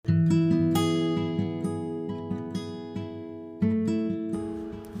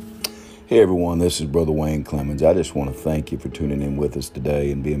Hey everyone, this is Brother Wayne Clemens. I just want to thank you for tuning in with us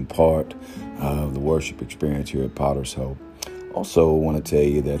today and being part of the worship experience here at Potter's Hope. Also, I want to tell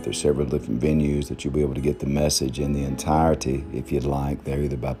you that there's several different venues that you'll be able to get the message in the entirety if you'd like. They're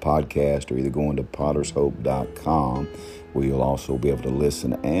either by podcast or either going to pottershope.com, where you'll also be able to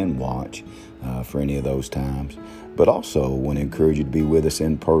listen and watch for any of those times. But also want to encourage you to be with us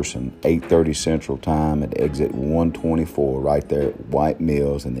in person, 8:30 Central Time at exit 124, right there at White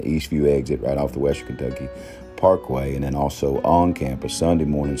Mills and the Eastview exit right off the Western Kentucky Parkway. And then also on campus, Sunday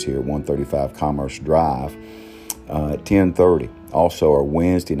mornings here at 135 Commerce Drive at 10:30. Also our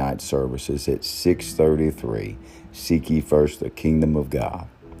Wednesday night services at 6:33. Seek ye first the kingdom of God.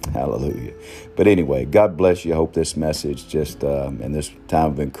 Hallelujah. But anyway, God bless you. I hope this message just in this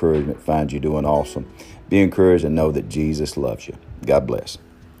time of encouragement finds you doing awesome. Be encouraged and know that Jesus loves you. God bless.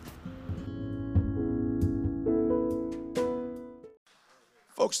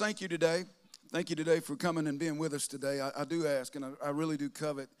 Folks, thank you today. Thank you today for coming and being with us today. I do ask, and I really do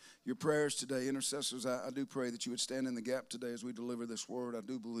covet your prayers today. Intercessors, I do pray that you would stand in the gap today as we deliver this word. I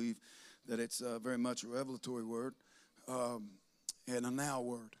do believe that it's very much a revelatory word and a now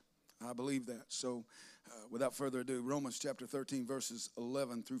word. I believe that. So without further ado, Romans chapter 13, verses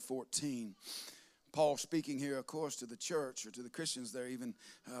 11 through 14. Paul speaking here, of course, to the church or to the Christians there even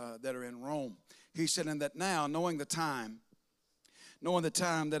that are in Rome. He said, "And that now, knowing the time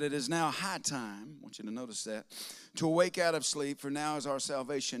that it is now high time," I want you to notice that, "to awake out of sleep, for now is our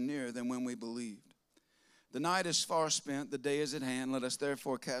salvation nearer than when we believed. The night is far spent, the day is at hand. Let us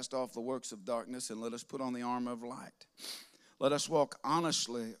therefore cast off the works of darkness, and let us put on the armor of light. Let us walk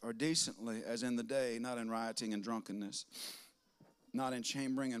honestly or decently as in the day, not in rioting and drunkenness, not in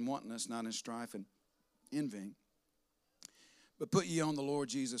chambering and wantonness, not in strife and envying. But put ye on the Lord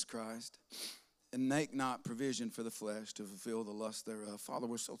Jesus Christ, and make not provision for the flesh to fulfill the lust thereof." Father,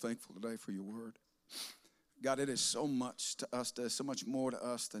 we're so thankful today for your word. God, it is so much to us, there's so much more to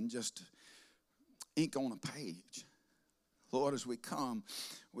us than just ink on a page. Lord, as we come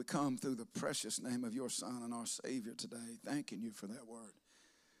through the precious name of your Son and our Savior today, thanking you for that word.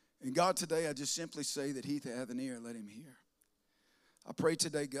 And God, today I just simply say that he that hath an ear, let him hear. I pray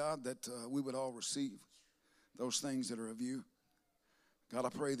today, God, that we would all receive those things that are of you. God, I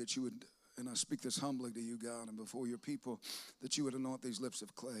pray that you would, and I speak this humbly to you, God, and before your people, that you would anoint these lips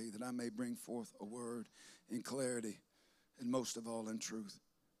of clay, that I may bring forth a word in clarity and most of all in truth.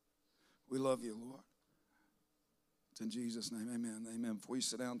 We love you, Lord. It's in Jesus' name, amen, amen. Before you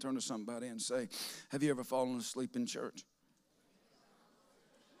sit down, turn to somebody and say, have you ever fallen asleep in church?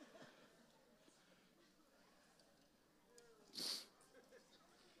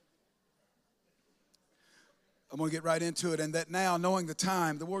 I'm going to get right into it. And that now, knowing the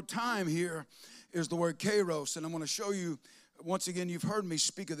time, the word time here is the word kairos. And I'm going to show you, once again, you've heard me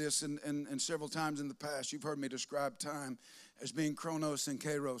speak of this and several times in the past. You've heard me describe time as being chronos and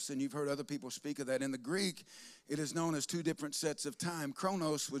kairos. And you've heard other people speak of that. In the Greek, it is known as two different sets of time.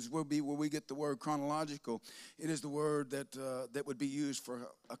 Chronos will be where we get the word chronological. It is the word that would be used for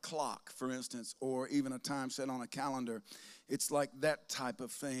a clock, for instance, or even a time set on a calendar. It's like that type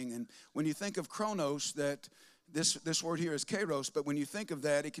of thing. And when you think of chronos, that this word here is kairos, but when you think of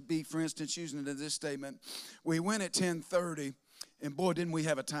that, it could be, for instance, using it in this statement, we went at 10:30, and boy, didn't we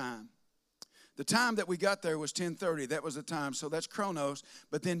have a time. The time that we got there was 10:30. That was the time, so that's chronos,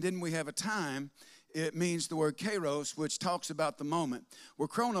 but then didn't we have a time? It means the word kairos, which talks about the moment. Where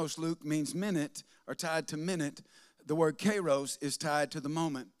chronos, Luke, means minute or tied to minute, the word kairos is tied to the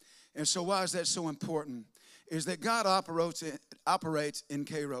moment. And so why is that so important? Is that God operates in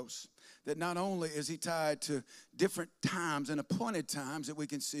kairos. That not only is he tied to different times and appointed times that we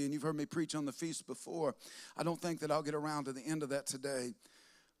can see, and you've heard me preach on the feast before. I don't think that I'll get around to the end of that today.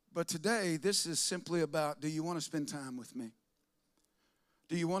 But today, this is simply about, do you want to spend time with me?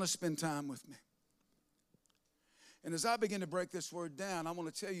 Do you want to spend time with me? And as I begin to break this word down, I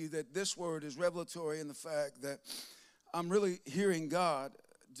want to tell you that this word is revelatory in the fact that I'm really hearing God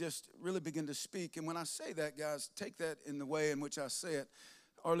just really begin to speak. And when I say that, guys, take that in the way in which I say it.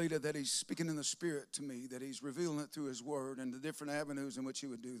 Our leader, that he's speaking in the Spirit to me, that he's revealing it through his word and the different avenues in which he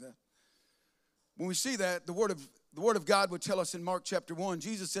would do that. When we see that, the word of God would tell us in Mark chapter 1,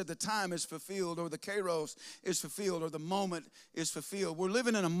 Jesus said the time is fulfilled, or the kairos is fulfilled, or the moment is fulfilled. We're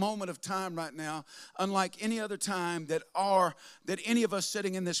living in a moment of time right now, unlike any other time that any of us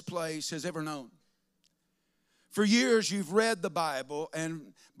sitting in this place has ever known. For years, you've read the Bible,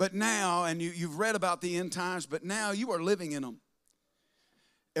 but now, you've read about the end times, but now you are living in them.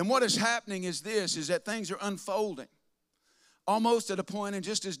 And what is happening is that things are unfolding. almost at a point, and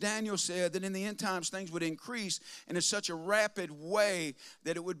just as Daniel said, that in the end times things would increase in such a rapid way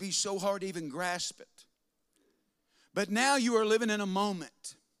that it would be so hard to even grasp it. But now you are living in a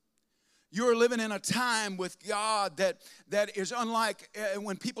moment. You are living in a time with God that is unlike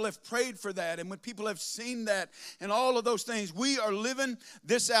when people have prayed for that and when people have seen that and all of those things. We are living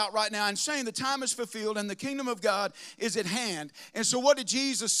this out right now and saying the time is fulfilled and the kingdom of God is at hand. And so what did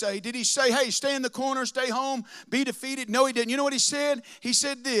Jesus say? Did he say, hey, stay in the corner, stay home, be defeated? No, he didn't. You know what he said? He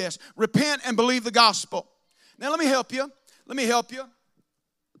said this, repent and believe the gospel. Now let me help you. Let me help you.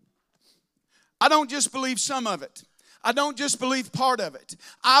 I don't just believe some of it. I don't just believe part of it.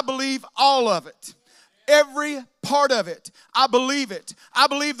 I believe all of it. Every part of it. I believe it. I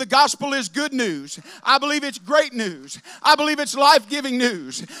believe the gospel is good news. I believe it's great news. I believe it's life-giving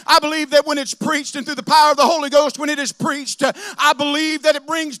news. I believe that when it's preached and through the power of the Holy Ghost, when it is preached, I believe that it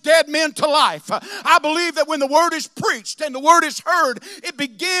brings dead men to life. I believe that when the word is preached and the word is heard, it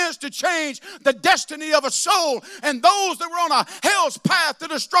begins to change the destiny of a soul. And those that were on a hell's path to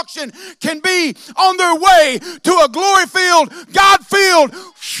destruction can be on their way to a glory-filled, God-filled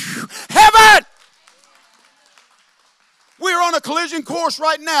heaven. We are on a collision course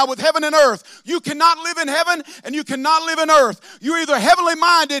right now with heaven and earth. You cannot live in heaven and you cannot live in earth. You're either heavenly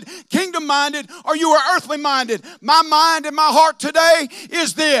minded, kingdom minded, or you are earthly minded. My mind and my heart today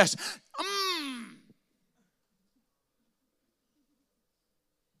is this.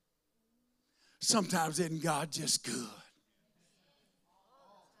 Sometimes isn't God just good?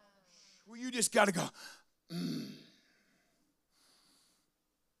 Well, you just got to go,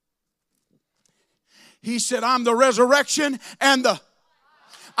 He said, I'm the resurrection and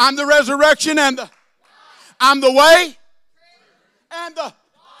I'm the way and the.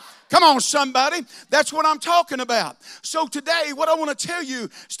 Come on, somebody. That's what I'm talking about. So today, what I want to tell you,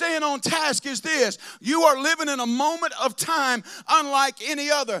 staying on task, is this. You are living in a moment of time unlike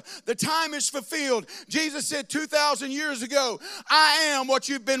any other. The time is fulfilled. Jesus said 2,000 years ago, I am what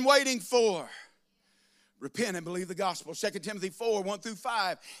you've been waiting for. Repent and believe the gospel. 2 Timothy 4, 1 through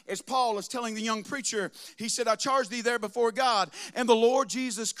 5. As Paul is telling the young preacher, he said, I charge thee there before God and the Lord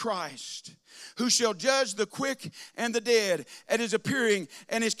Jesus Christ, who shall judge the quick and the dead at his appearing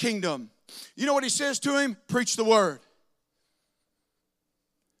and his kingdom. You know what he says to him? Preach the word.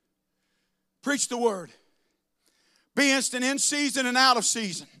 Preach the word. Be instant in season and out of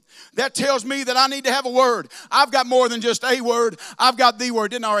season. That tells me that I need to have a word. I've got more than just a word. I've got the word.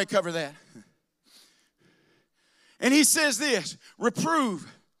 Didn't I already cover that? And he says this, reprove,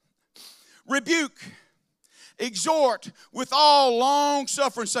 rebuke, exhort with all long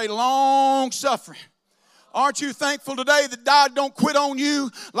suffering. Say long suffering. Aren't you thankful today that God don't quit on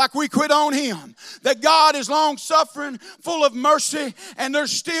you like we quit on him? That God is long suffering, full of mercy, and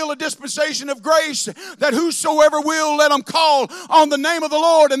there's still a dispensation of grace that whosoever will, let them call on the name of the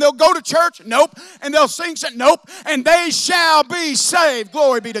Lord. And they'll go to church? Nope. And they'll sing? Nope. And they shall be saved.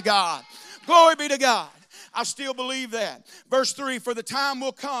 Glory be to God. Glory be to God. I still believe that. Verse 3, for the time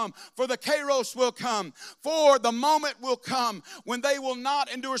will come, for the kairos will come, for the moment will come when they will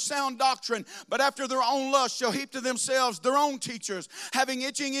not endure sound doctrine, but after their own lust shall heap to themselves their own teachers, having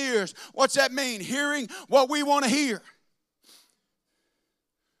itching ears. What's that mean? Hearing what we want to hear.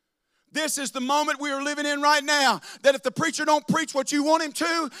 This is the moment we are living in right now, that if the preacher don't preach what you want him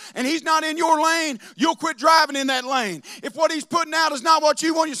to, and he's not in your lane, you'll quit driving in that lane. If what he's putting out is not what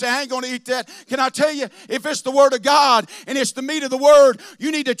you want, you say, I ain't going to eat that. Can I tell you, if it's the word of God and it's the meat of the word,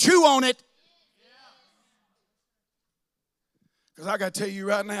 you need to chew on it. Because I got to tell you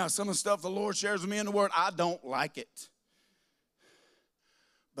right now, some of the stuff the Lord shares with me in the word, I don't like it,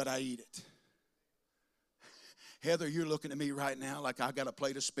 but I eat it. Heather, you're looking at me right now like I got a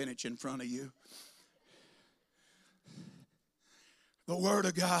plate of spinach in front of you. The Word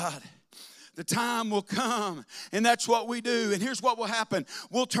of God. The time will come, and that's what we do. And here's what will happen.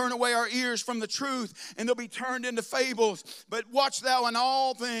 We'll turn away our ears from the truth, and they'll be turned into fables. But watch thou in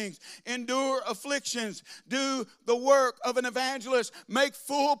all things, endure afflictions, do the work of an evangelist, make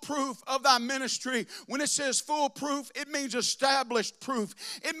full proof of thy ministry. When it says full proof, it means established proof.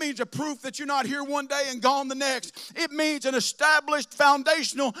 It means a proof that you're not here one day and gone the next. It means an established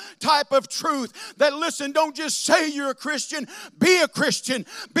foundational type of truth that, listen, don't just say you're a Christian, be a Christian.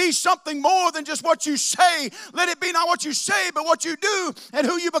 Be something more than just what you say. Let it be not what you say, but what you do and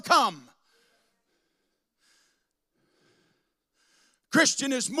who you become.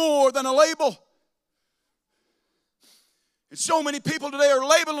 Christian is more than a label. And so many people today are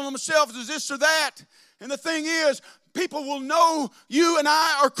labeling themselves as this or that. And the thing is, people will know you and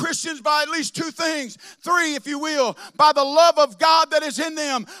I are Christians by at least two things. Three, if you will. By the love of God that is in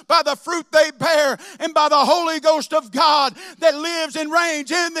them, by the fruit they bear, and by the Holy Ghost of God that lives and reigns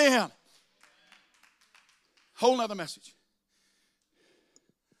in them. Whole nother message.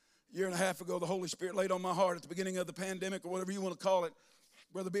 A year and a half ago, the Holy Spirit laid on my heart at the beginning of the pandemic, or whatever you want to call it.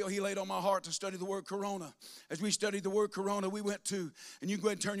 Brother Bill, he laid on my heart to study the word corona. As we studied the word corona, we went to, and you can go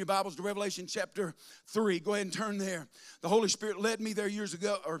ahead and turn your Bibles to Revelation chapter 3. Go ahead and turn there. The Holy Spirit led me there years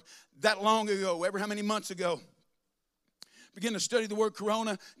ago, or that long ago, ever how many months ago. Began to study the word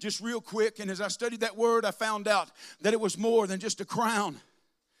corona just real quick, and as I studied that word, I found out that it was more than just a crown.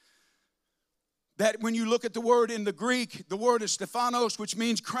 That when you look at the word in the Greek, the word is Stephanos, which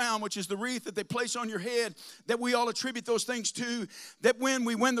means crown, which is the wreath that they place on your head, that we all attribute those things to, that when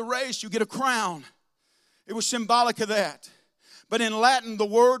we win the race, you get a crown. It was symbolic of that. But in Latin, the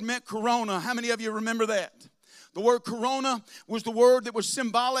word meant corona. How many of you remember that? The word corona was the word that was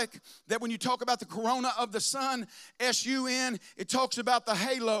symbolic, that when you talk about the corona of the sun, S-U-N, it talks about the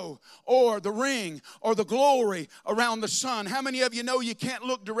halo or the ring or the glory around the sun. How many of you know you can't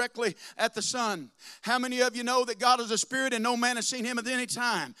look directly at the sun? How many of you know that God is a spirit and no man has seen him at any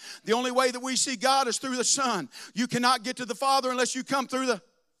time? The only way that we see God is through the Son. You cannot get to the Father unless you come through the...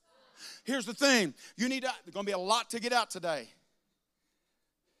 Here's the thing. There's going to be a lot to get out today.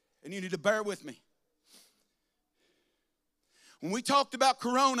 And you need to bear with me. When we talked about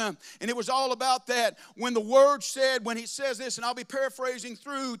corona, and it was all about that, when the word said, when he says this, and I'll be paraphrasing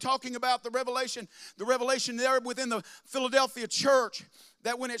through, talking about the revelation there within the Philadelphia church,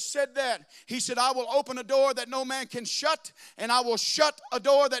 that when it said that, he said, I will open a door that no man can shut, and I will shut a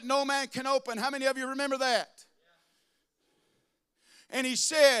door that no man can open. How many of you remember that? And he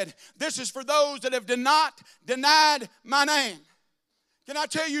said, this is for those that have denied my name. Can I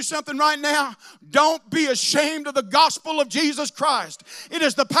tell you something right now? Don't be ashamed of the gospel of Jesus Christ. It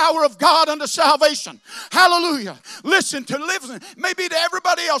is the power of God unto salvation. Hallelujah. Listen, maybe to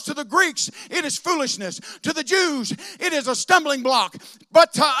everybody else, to the Greeks, it is foolishness. To the Jews, it is a stumbling block.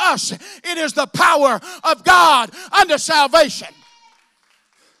 But to us, it is the power of God unto salvation.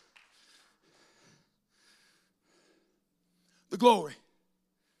 The glory.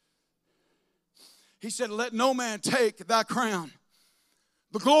 He said, let no man take thy crown.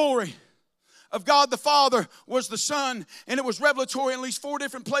 The glory of God the Father was the Son, and it was revelatory in at least 4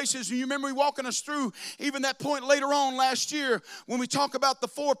 different places. And you remember me walking us through even that point later on last year when we talk about the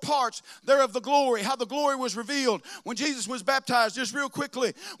 4 parts there of the glory, how the glory was revealed. When Jesus was baptized, just real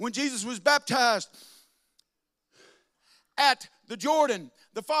quickly, when Jesus was baptized at the Jordan,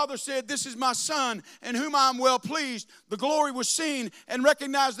 the Father said, this is my Son in whom I am well pleased. The glory was seen and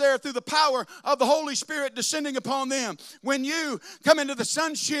recognized there through the power of the Holy Spirit descending upon them. When you come into the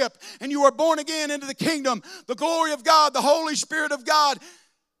sonship and you are born again into the kingdom, the glory of God, the Holy Spirit of God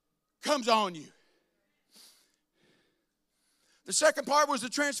comes on you. The second part was the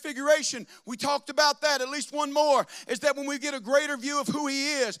transfiguration. We talked about that. At least one more is that when we get a greater view of who he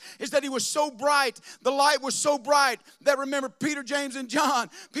is that he was so bright, the light was so bright that, remember, Peter, James, and John,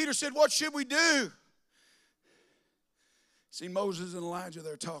 Peter said, what should we do? See, Moses and Elijah,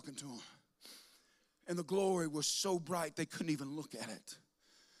 they're talking to him. And the glory was so bright they couldn't even look at it.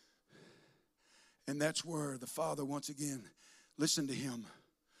 And that's where the Father, once again, listened to him.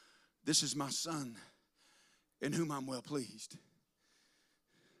 This is my Son in whom I'm well pleased.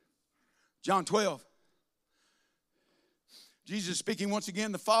 John 12. Jesus speaking once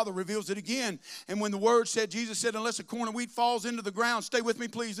again, the Father reveals it again. And when the Word said, Jesus said, unless a corn of wheat falls into the ground, stay with me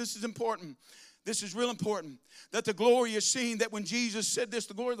please, this is important. This is real important. That the glory is seen, that when Jesus said this,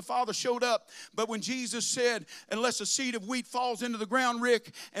 the glory of the Father showed up. But when Jesus said, unless a seed of wheat falls into the ground,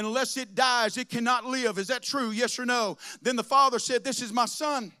 Rick, and unless it dies, it cannot live. Is that true? Yes or no? Then the Father said, this is my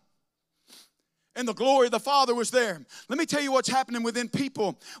Son. And the glory of the Father was there. Let me tell you what's happening within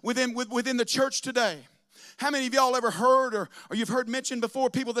people, within the church today. How many of y'all ever heard or you've heard mentioned before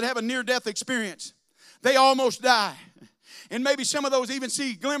people that have a near-death experience? They almost die. And maybe some of those even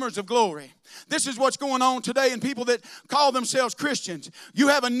see glimmers of glory. This is what's going on today in people that call themselves Christians. You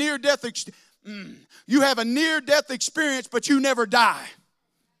have a near-death experience, but you never die.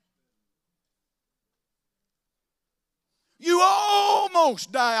 You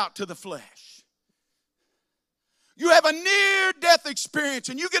almost die out to the flesh. You have a near-death experience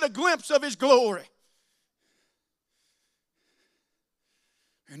and you get a glimpse of his glory.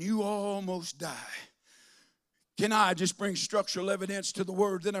 And you almost die. Can I just bring structural evidence to the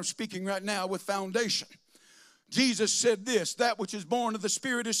word that I'm speaking right now with foundation? Jesus said this, that which is born of the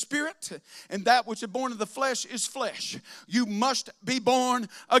Spirit is spirit, and that which is born of the flesh is flesh. You must be born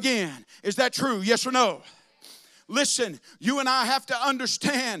again. Is that true? Yes or no? Listen, you and I have to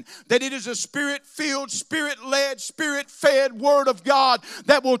understand that it is a Spirit-filled, Spirit-led, Spirit-fed Word of God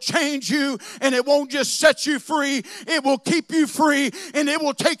that will change you, and it won't just set you free. It will keep you free, and it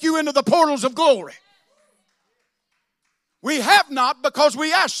will take you into the portals of glory. We have not because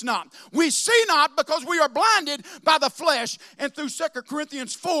we ask not. We see not because we are blinded by the flesh. And through 2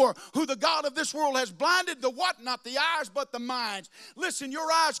 Corinthians 4, who the God of this world has blinded the what? Not the eyes, but the minds. Listen,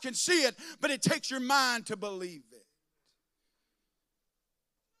 your eyes can see it, but it takes your mind to believe it.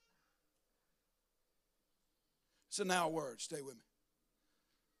 It's a now word. Stay with me.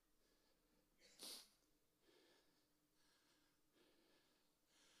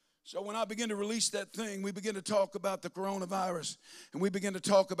 So when I begin to release that thing, we begin to talk about the coronavirus. And we begin to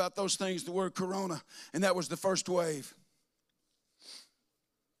talk about those things, the word corona. And that was the first wave.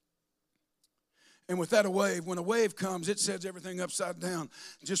 And with that a wave, when a wave comes, it sets everything upside down.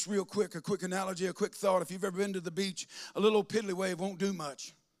 Just real quick, a quick analogy, a quick thought. If you've ever been to the beach, a little old piddly wave won't do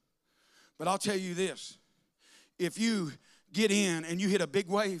much. But I'll tell you this. If you get in and you hit a big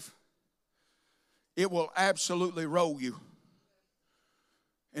wave, it will absolutely roll you.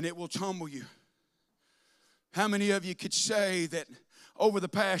 And it will tumble you. How many of you could say that over the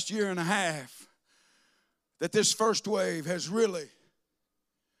past year and a half that this first wave has really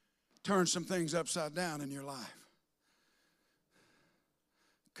turned some things upside down in your life?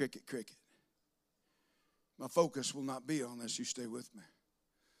 Cricket, cricket. My focus will not be on this. You stay with me.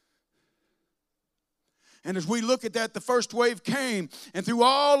 And as we look at that, the first wave came. And through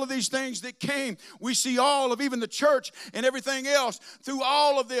all of these things that came, we see all of even the church and everything else through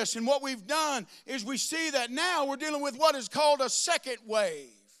all of this. And what we've done is we see that now we're dealing with what is called a second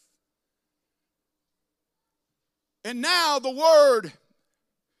wave. And now the word,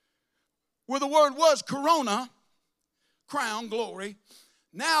 where the word was corona, crown, glory.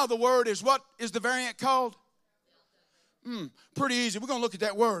 Now the word is what is the variant called? Pretty easy. We're going to look at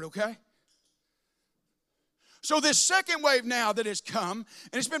that word, okay? So this second wave now that has come,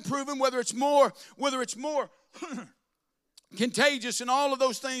 and it's been proven whether it's more contagious and all of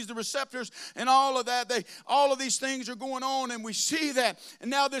those things, the receptors and all of that, all of these things are going on, and we see that.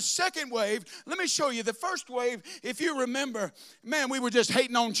 And now this second wave, let me show you. The first wave, if you remember, man, we were just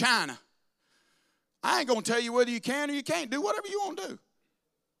hating on China. I ain't going to tell you whether you can or you can't. Do whatever you want to do.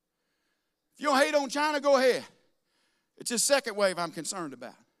 If you don't hate on China, go ahead. It's this second wave I'm concerned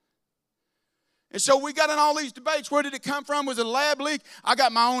about. And so we got in all these debates. Where did it come from? Was it a lab leak? I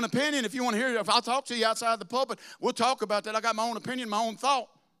got my own opinion. If you want to hear it, if I'll talk to you outside the pulpit, we'll talk about that. I got my own opinion, my own thought.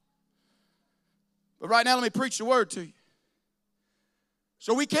 But right now, let me preach the word to you.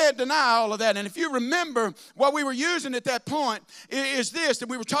 So we can't deny all of that. And if you remember what we were using at that point is this, that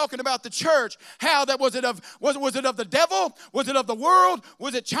we were talking about the church. How that was it of the devil? Was it of the world?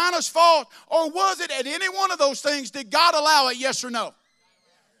 Was it China's fault? Or was it at any one of those things? Did God allow it? Yes or no?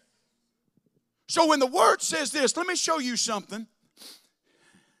 So when the word says this, let me show you something.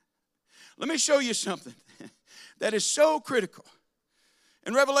 Let me show you something that is so critical.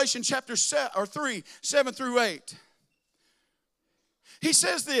 In Revelation chapter 3, 7 through 8. He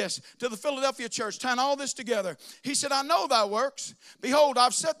says this to the Philadelphia church, tying all this together. He said, I know thy works. Behold,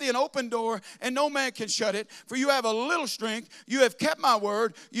 I've set thee an open door, and no man can shut it. For you have a little strength. You have kept my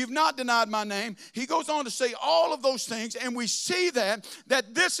word. You've not denied my name. He goes on to say all of those things, and we see that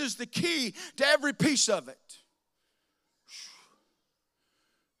this is the key to every piece of it.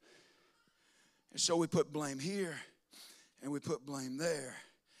 And so we put blame here, and we put blame there.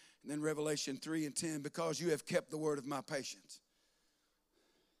 And then Revelation 3 and 10, because you have kept the word of my patience.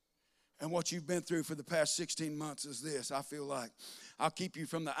 And what you've been through for the past 16 months is this. I feel like I'll keep you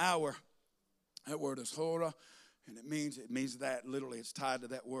from the hour. That word is hora, and it means that literally. It's tied to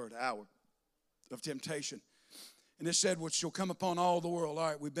that word, hour of temptation. And it said, which shall come upon all the world. All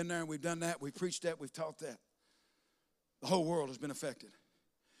right, we've been there and we've done that. We've preached that. We've taught that. The whole world has been affected.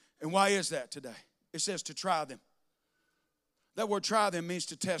 And why is that today? It says to try them. That word try them means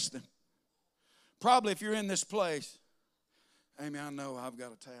to test them. Probably if you're in this place, Amy, I know I've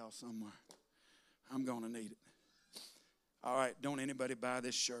got a towel somewhere. I'm going to need it. All right, don't anybody buy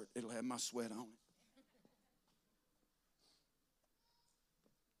this shirt. It'll have my sweat on it.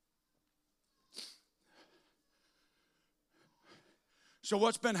 So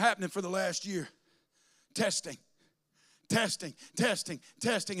what's been happening for the last year? Testing.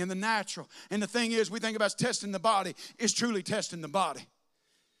 In the natural. And the thing is, we think about testing the body. It's truly testing the body.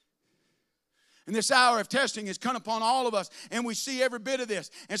 And this hour of testing has come upon all of us, and we see every bit of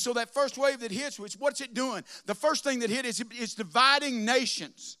this. And so that first wave that hits, what's it doing? The first thing that hit is it's dividing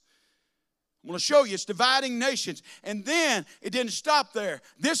nations. I'm going to show you it's dividing nations. And then it didn't stop there.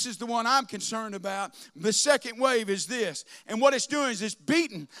 This is the one I'm concerned about. The second wave is this. And what it's doing is it's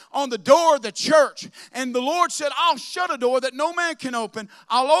beating on the door of the church. And the Lord said, I'll shut a door that no man can open.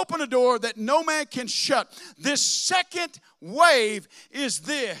 I'll open a door that no man can shut. This second wave is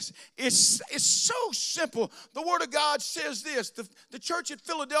this. It's so simple. The Word of God says this. The church at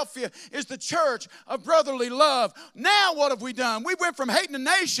Philadelphia is the church of brotherly love. Now what have we done? We went from hating a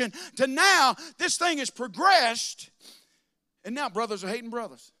nation to now this thing has progressed, and now brothers are hating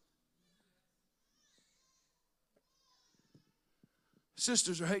brothers.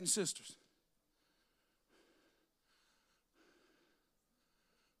 Sisters are hating sisters.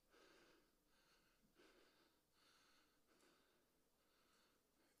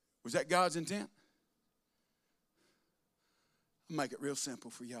 Was that God's intent? I'll make it real simple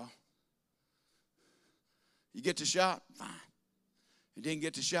for y'all. You get the shot, fine. You didn't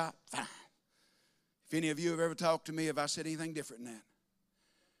get the shot, fine. If any of you have ever talked to me, have I said anything different than that?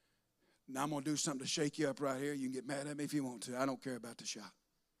 Now I'm going to do something to shake you up right here. You can get mad at me if you want to. I don't care about the shot.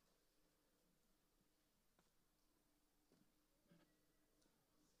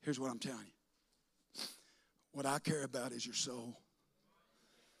 Here's what I'm telling you. What I care about is your soul.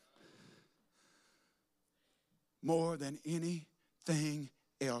 More than anything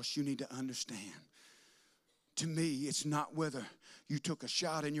else, you need to understand. To me, it's not whether you took a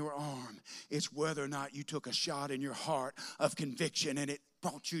shot in your arm. It's whether or not you took a shot in your heart of conviction and it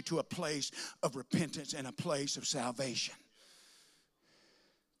brought you to a place of repentance and a place of salvation.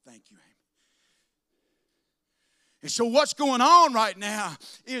 Thank you, Amy. And so what's going on right now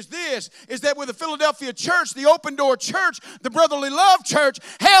is that with the Philadelphia church, the open door church, the brotherly love church,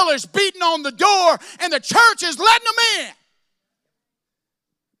 hell is beating on the door and the church is letting them in.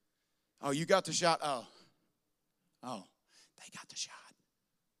 Oh, you got the shot? Oh, they got the shot.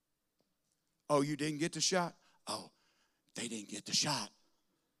 Oh, you didn't get the shot? Oh, they didn't get the shot.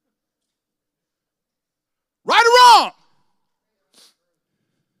 Right or wrong?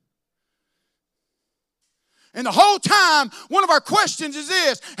 And the whole time, one of our questions is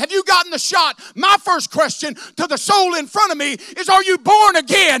this: have you gotten the shot? My first question to the soul in front of me is, are you born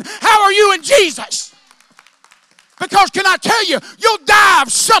again? How are you in Jesus? Because can I tell you, you'll die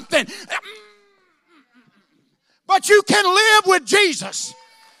of something, but you can live with Jesus.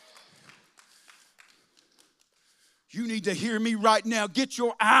 You need to hear me right now. Get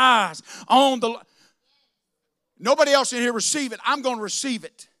your eyes on the... Nobody else in here receive it. I'm going to receive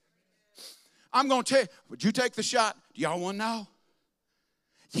it. I'm going to tell you, would you take the shot? Do y'all want to know?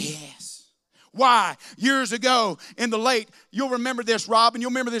 Yes. Why? Years ago in the late, you'll remember this, Rob, and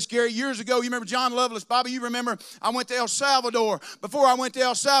you'll remember this, Gary. Years ago, you remember John Lovelace. Bobby, you remember I went to El Salvador. Before I went to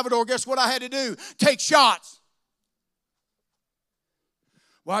El Salvador, guess what I had to do? Take shots.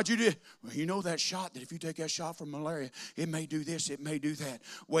 Why'd you do it? Well, you know that shot, that if you take that shot for malaria, it may do this, it may do that.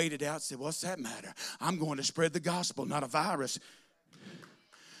 Weighed it out, said, what's that matter? I'm going to spread the gospel, not a virus.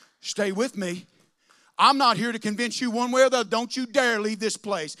 Stay with me. I'm not here to convince you one way or the other. Don't you dare leave this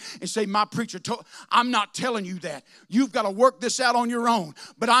place and say, my preacher told. I'm not telling you that. You've got to work this out on your own.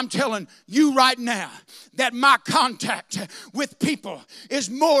 But I'm telling you right now that my contact with people is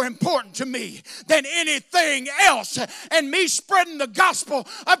more important to me than anything else. And me spreading the gospel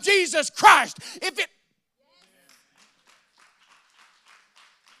of Jesus Christ.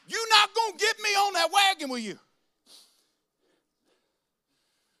 You're not going to get me on that wagon with you.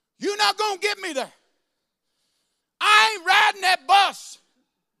 You're not going to get me there. I ain't riding that bus.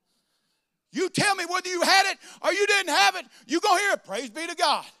 You tell me whether you had it or you didn't have it, you're going to hear it. Praise be to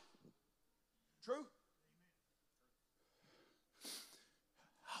God. True?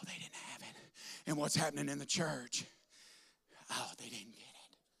 Oh, they didn't have it. And what's happening in the church? Oh, they didn't get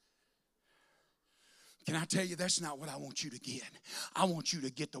it. Can I tell you, that's not what I want you to get. I want you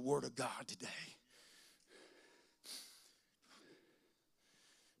to get the Word of God today.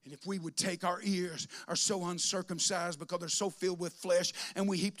 And if we would take, our ears are so uncircumcised because they're so filled with flesh, and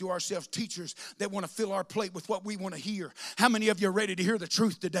we heap to ourselves teachers that want to fill our plate with what we want to hear. How many of you are ready to hear the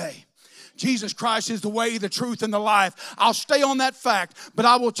truth today? Jesus Christ is the way, the truth, and the life. I'll stay on that fact, but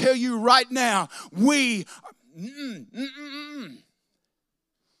I will tell you right now, ain't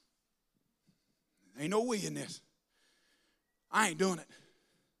no we in this. I ain't doing it.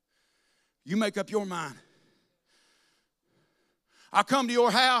 You make up your mind. I come to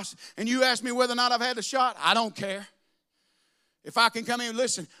your house and you ask me whether or not I've had the shot. I don't care. If I can come in and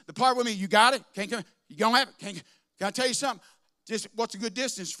listen, the part with me, you got it? Can't come. You don't have it? Can I tell you something? Just what's a good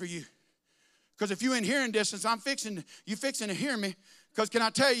distance for you? Because if you in hearing distance, you fixing to hear me. Because can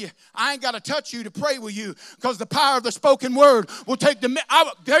I tell you, I ain't got to touch you to pray with you. Because the power of the spoken word will take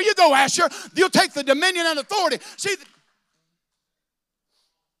there you go, Asher. You'll take the dominion and authority. See,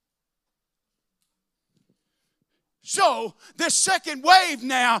 so this second wave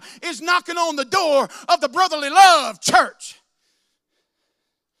now is knocking on the door of the Brotherly Love Church.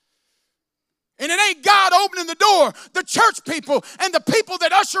 And it ain't God opening the door. The church people and the people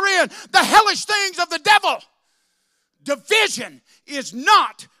that usher in the hellish things of the devil. Division is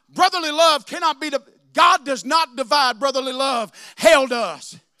not, brotherly love cannot be, God does not divide brotherly love. Hell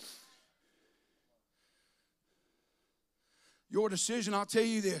does. Your decision, I'll tell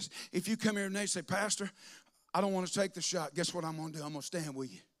you this. If you come here and they say, Pastor, I don't want to take the shot. Guess what I'm going to do? I'm going to stand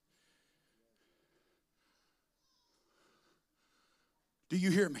with you. Do you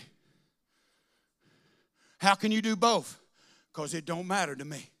hear me? How can you do both? Because it don't matter to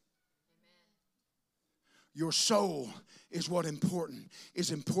me. Your soul is what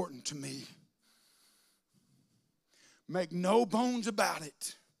is important to me. Make no bones about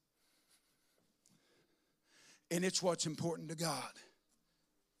it. And it's what's important to God.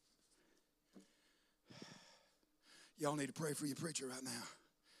 Y'all need to pray for your preacher right now.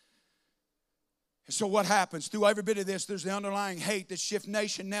 And so what happens? Through every bit of this, there's the underlying hate that shifts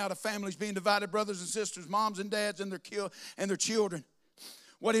nation now to families being divided, brothers and sisters, moms and dads and their children.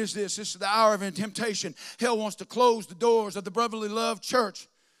 What is this? This is the hour of temptation. Hell wants to close the doors of the Brotherly Love Church.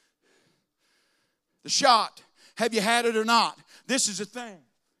 The shot. Have you had it or not? This is the thing.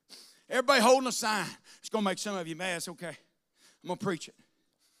 Everybody holding a sign. It's going to make some of you mad. It's okay. I'm going to preach it.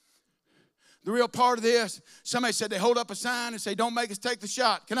 The real part of this, somebody said they hold up a sign and say, don't make us take the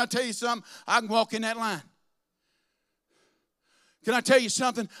shot. Can I tell you something? I can walk in that line. Can I tell you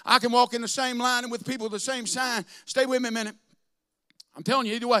something? I can walk in the same line and with people with the same sign. Stay with me a minute. I'm telling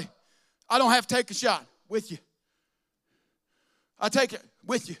you, either way, I don't have to take a shot with you. I take it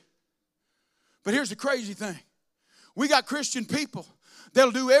with you. But here's the crazy thing. We got Christian people that'll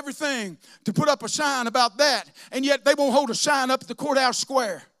do everything to put up a sign about that, and yet they won't hold a sign up at the courthouse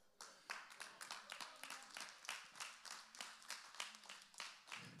square.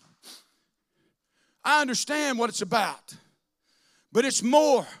 I understand what it's about, but it's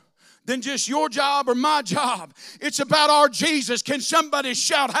more than just your job or my job. It's about our Jesus. Can somebody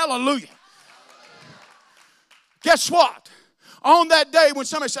shout hallelujah? Guess what? On that day when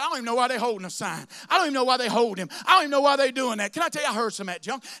somebody said, I don't even know why they're holding a sign. I don't even know why they hold him. I don't even know why they're doing that. Can I tell you, I heard some of that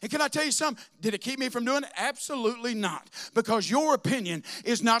junk. And can I tell you something? Did it keep me from doing it? Absolutely not. Because your opinion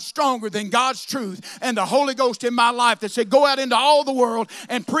is not stronger than God's truth and the Holy Ghost in my life that said, go out into all the world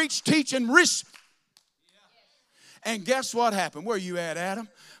and preach, teach, and risk. And guess what happened? Where you at, Adam?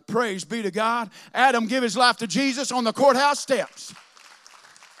 Praise be to God. Adam gave his life to Jesus on the courthouse steps.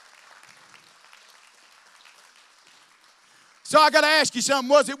 So I got to ask you something.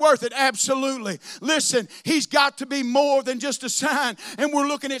 Was it worth it? Absolutely. Listen, he's got to be more than just a sign. And we're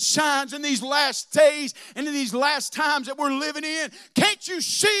looking at signs in these last days and in these last times that we're living in. Can't you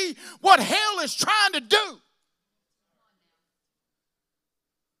see what hell is trying to do?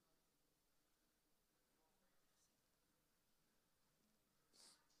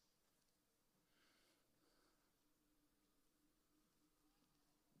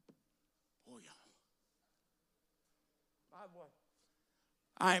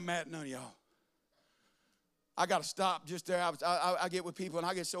 I ain't mad at none of y'all. I got to stop just there. I get with people and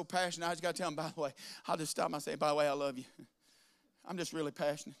I get so passionate. I just got to tell them, by the way, I'll just stop and I say, by the way, I love you. I'm just really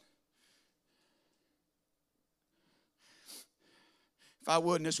passionate. If I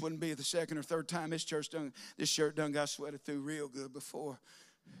wouldn't, this wouldn't be the second or third time this shirt done got sweated through real good before.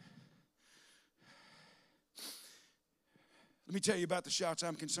 Let me tell you about the shots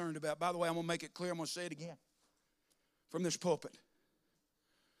I'm concerned about. By the way, I'm going to make it clear. I'm going to say it again from this pulpit.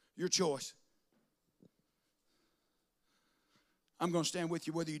 Your choice. I'm going to stand with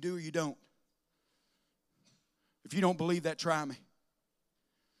you whether you do or you don't. If you don't believe that, try me.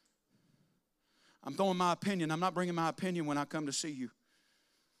 I'm throwing my opinion. I'm not bringing my opinion when I come to see you.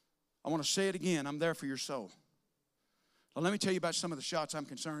 I want to say it again. I'm there for your soul. Now, let me tell you about some of the shots I'm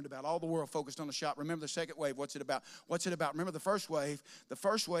concerned about. All the world focused on the shot. Remember the second wave. What's it about? What's it about? Remember the first wave? The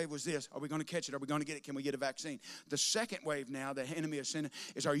first wave was this. Are we going to catch it? Are we going to get it? Can we get a vaccine? The second wave now, the enemy is sending,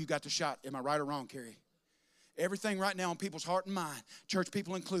 is are you got the shot? Am I right or wrong, Carrie? Everything right now on people's heart and mind, church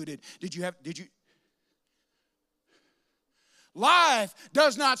people included. Did you? Life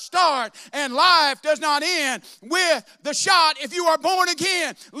does not start and life does not end with the shot if you are born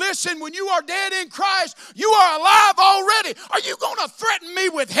again. Listen, when you are dead in Christ, you are alive already. Are you going to threaten me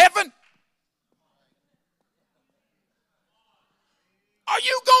with heaven? Are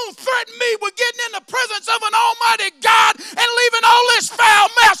you going to threaten me with getting in the presence of an almighty God and leaving all this foul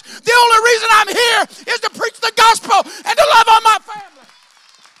mess? The only reason I'm here is to preach the gospel and to love on my family.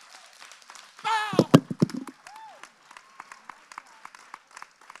 Foul.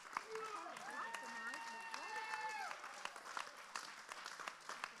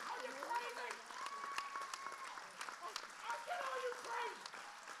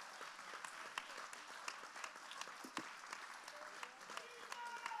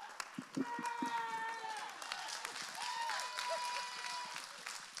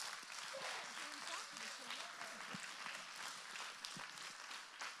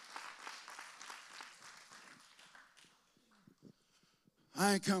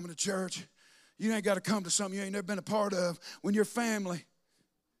 I ain't coming to church. You ain't got to come to something you ain't never been a part of. When your family,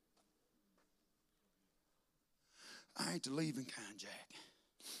 I ain't the leaving kind, Jack.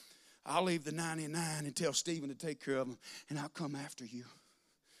 I'll leave the 99 and tell Stephen to take care of them, and I'll come after you.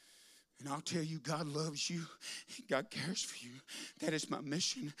 And I'll tell you God loves you. God cares for you. That is my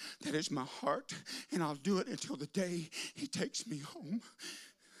mission. That is my heart. And I'll do it until the day he takes me home.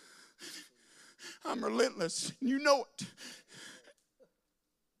 I'm relentless, and you know it.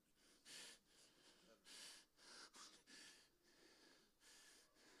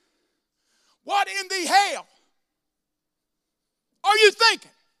 What in the hell are you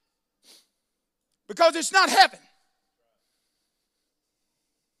thinking? Because it's not heaven.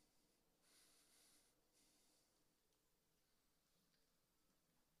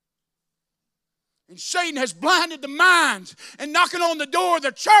 And Satan has blinded the minds and knocking on the door of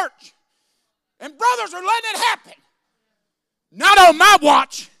the church. And brothers are letting it happen. Not on my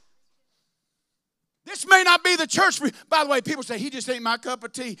watch. This may not be the church. By the way, people say, he just ain't my cup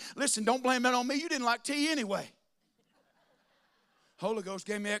of tea. Listen, don't blame that on me. You didn't like tea anyway. Holy Ghost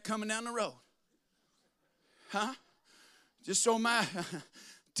gave me that coming down the road. Huh? Just so my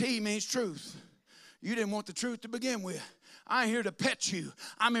tea means truth. You didn't want the truth to begin with. I'm here to pet you.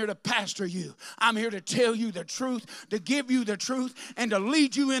 I'm here to pastor you. I'm here to tell you the truth, to give you the truth, and to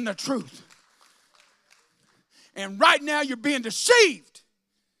lead you in the truth. And right now you're being deceived.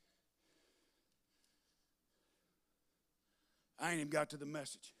 I ain't even got to the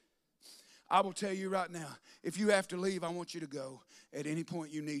message. I will tell you right now, if you have to leave, I want you to go at any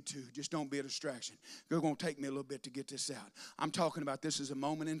point you need to. Just don't be a distraction. It's going to take me a little bit to get this out. I'm talking about this as a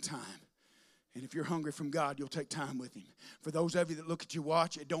moment in time. And if you're hungry from God, you'll take time with him. For those of you that look at your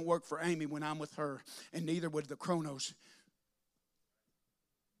watch, it don't work for Amy when I'm with her, and neither would the chronos.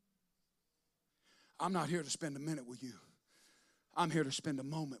 I'm not here to spend a minute with you. I'm here to spend a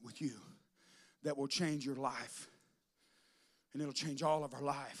moment with you that will change your life. And it'll change all of our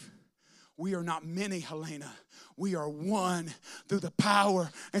life. We are not many, Helena. We are one through the power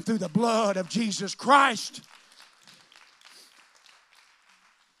and through the blood of Jesus Christ.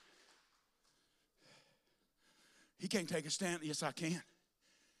 He can't take a stand. Yes, I can.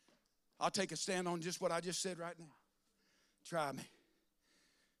 I'll take a stand on just what I just said right now. Try me.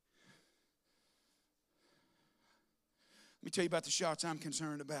 Let me tell you about the shots I'm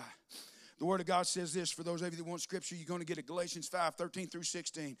concerned about. The Word of God says this. For those of you that want Scripture, you're going to get it. Galatians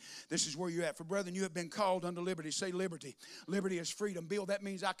 5:13-16. This is where you're at. For brethren, you have been called unto liberty. Say liberty. Liberty is freedom. Bill, that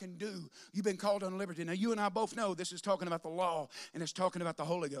means I can do. You've been called unto liberty. Now, you and I both know this is talking about the law, and it's talking about the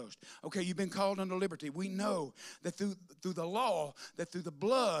Holy Ghost. Okay, you've been called unto liberty. We know that through the law, that through the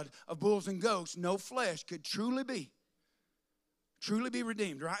blood of bulls and goats, no flesh could truly be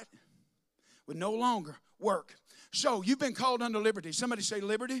redeemed, right? Would no longer work. So, you've been called unto liberty. Somebody say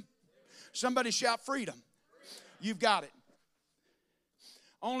liberty. Somebody shout freedom. You've got it.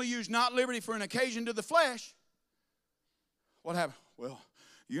 Only use not liberty for an occasion to the flesh. What happened? Well,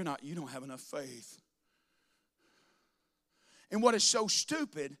 you don't have enough faith. And what is so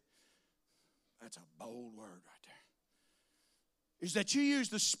stupid, that's a bold word right there, is that you use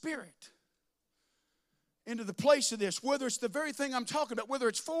the Spirit into the place of this, whether it's the very thing I'm talking about, whether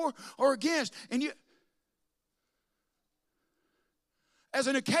it's for or against, and you as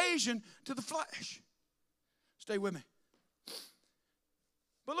an occasion to the flesh. Stay with me.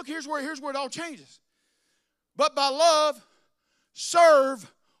 But look, here's where it all changes. But by love, serve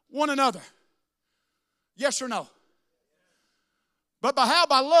one another. Yes or no? But by how?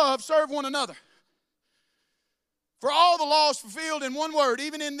 By love, serve one another. For all the law is fulfilled in one word,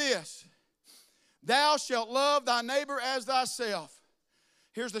 even in this. Thou shalt love thy neighbor as thyself.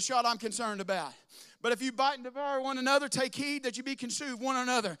 Here's the shot I'm concerned about. But if you bite and devour one another, take heed that you be consumed one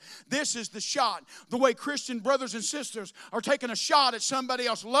another. This is the shot. The way Christian brothers and sisters are taking a shot at somebody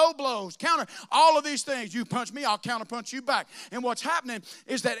else. Low blows, counter, all of these things. You punch me, I'll counter punch you back. And what's happening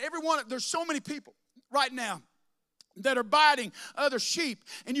is that there's so many people right now that are biting other sheep,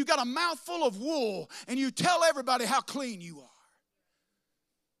 and you got a mouthful of wool, and you tell everybody how clean you are.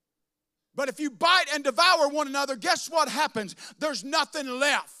 But if you bite and devour one another, guess what happens? There's nothing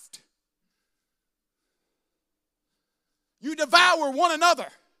left. You devour one another.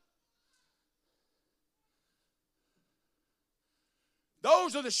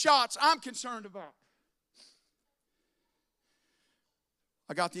 Those are the shots I'm concerned about.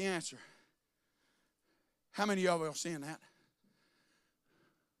 I got the answer. How many of you are seeing that?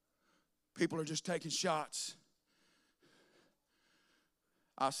 People are just taking shots.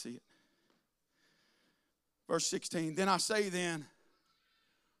 I see it. Verse 16, then I say then,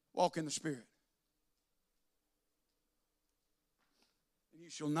 walk in the Spirit, and you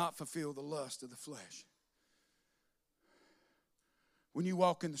shall not fulfill the lust of the flesh. When you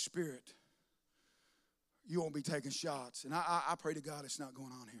walk in the Spirit, you won't be taking shots. And I pray to God it's not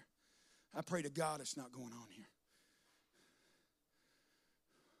going on here. I pray to God it's not going on here.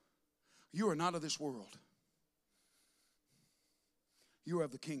 You are not of this world. You are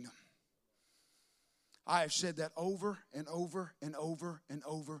of the kingdom. I have said that over and over and over and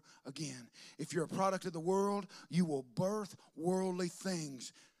over again. If you're a product of the world, you will birth worldly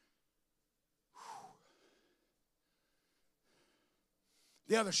things.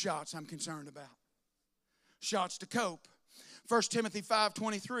 The other shots I'm concerned about. Shots to cope. 1 Timothy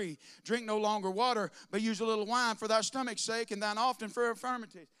 5:23, drink no longer water, but use a little wine for thy stomach's sake and thine often for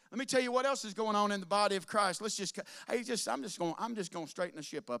infirmities. Let me tell you what else is going on in the body of Christ. I'm just going to straighten the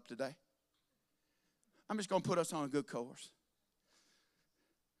ship up today. I'm just going to put us on a good course.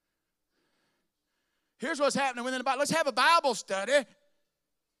 Here's what's happening within the Bible. Let's have a Bible study.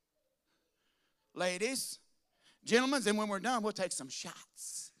 Ladies, gentlemen, and when we're done, we'll take some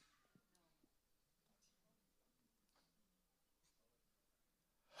shots.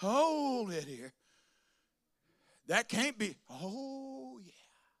 Hold it here. That can't be. Oh, yeah.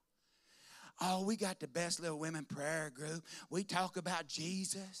 Oh, we got the best little women prayer group. We talk about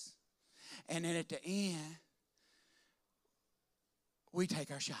Jesus. And then at the end, we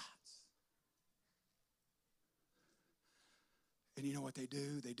take our shots. And you know what they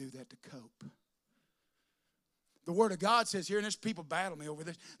do? They do that to cope. The Word of God says here, and there's people battle me over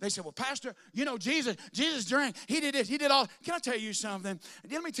this. They say, well, Pastor, you know, Jesus drank. He did this. He did all. Can I tell you something?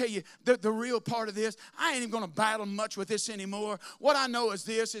 Let me tell you the real part of this. I ain't even going to battle much with this anymore. What I know is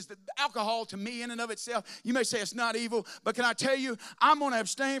this, is that alcohol to me in and of itself, you may say it's not evil, but can I tell you, I'm going to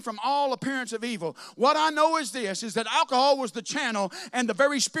abstain from all appearance of evil. What I know is this, is that alcohol was the channel, and the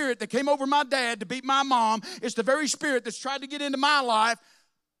very spirit that came over my dad to beat my mom is the very spirit that's tried to get into my life.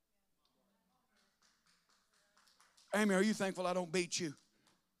 Amy, are you thankful I don't beat you?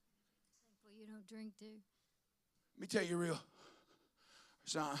 Thankful you don't drink too. Let me tell you real.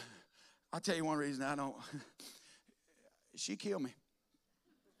 So I'll tell you one reason I don't. She killed me.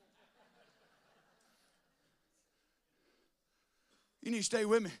 You need to stay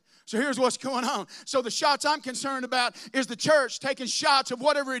with me. So here's what's going on. So the shots I'm concerned about is the church taking shots of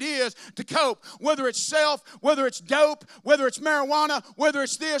whatever it is to cope. Whether it's self, whether it's dope, whether it's marijuana, whether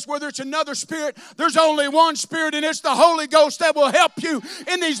it's this, whether it's another spirit. There's only one spirit, and it's the Holy Ghost that will help you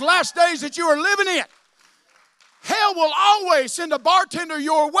in these last days that you are living in. Hell will always send a bartender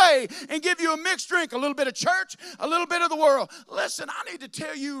your way and give you a mixed drink, a little bit of church, a little bit of the world. Listen, I need to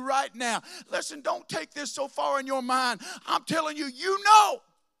tell you right now. Listen, don't take this so far in your mind. I'm telling you, you know.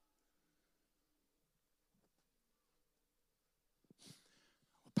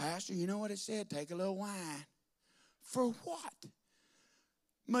 Well, Pastor, you know what it said? Take a little wine. For what?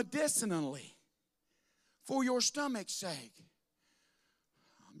 Medicinally. For your stomach's sake.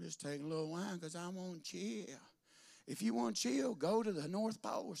 I'm just taking a little wine because I want to chill. If you want to chill, go to the North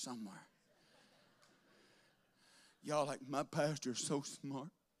Pole or somewhere. Y'all like, my pastor is so smart.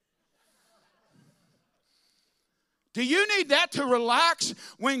 Do you need that to relax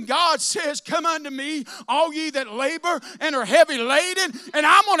when God says, come unto me, all ye that labor and are heavy laden, and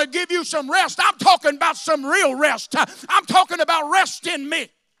I'm going to give you some rest? I'm talking about some real rest. I'm talking about rest in me.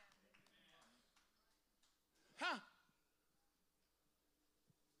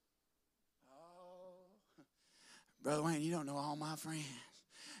 Brother Wayne, you don't know all my friends.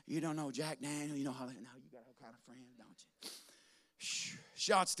 You don't know Jack Daniel. You know how you got all kind of friends, don't you?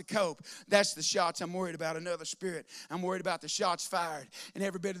 Shots to cope. That's the shots I'm worried about. Another spirit. I'm worried about the shots fired. And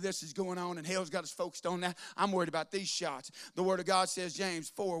every bit of this is going on, and hell's got us focused on that. I'm worried about these shots. The Word of God says,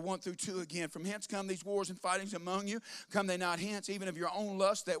 James 4:1-2 again, from hence come these wars and fightings among you. Come they not hence, even of your own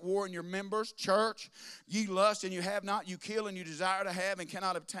lust, that war in your members. Church, ye lust and you have not. You kill and you desire to have and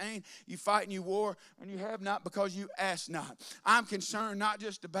cannot obtain. You fight and you war and you have not because you ask not. I'm concerned not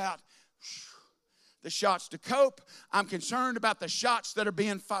just about the shots to cope. I'm concerned about the shots that are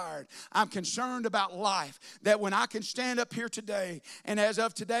being fired. I'm concerned about life. That when I can stand up here today, and as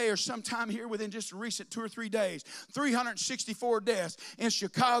of today or sometime here within just recent 2 or 3 days, 364 deaths in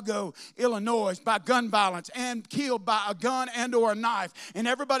Chicago, Illinois by gun violence and killed by a gun and or a knife. And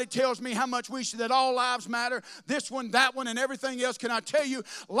everybody tells me how much we should, that all lives matter, this one, that one, and everything else. Can I tell you,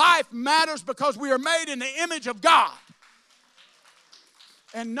 life matters because we are made in the image of God.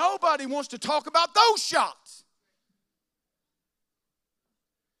 And nobody wants to talk about those shots.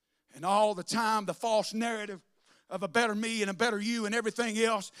 And all the time, the false narrative of a better me and a better you and everything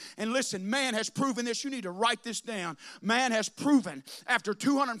else. And listen, man has proven this. You need to write this down. Man has proven after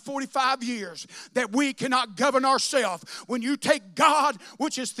 245 years that we cannot govern ourselves. When you take God,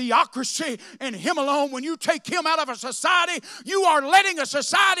 which is theocracy, and Him alone, when you take Him out of a society, you are letting a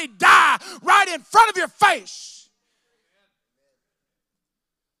society die right in front of your face.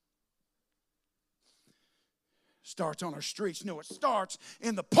 Starts on our streets. No, it starts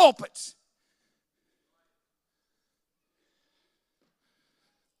in the pulpits.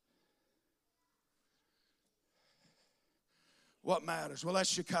 What matters? Well, that's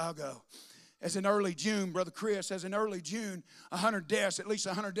Chicago. As in early June, Brother Chris, as in early June, 100 deaths, at least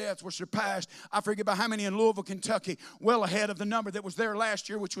 100 deaths were surpassed. I forget about how many in Louisville, Kentucky, well ahead of the number that was there last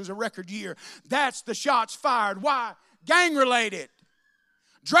year, which was a record year. That's the shots fired. Why? Gang-related,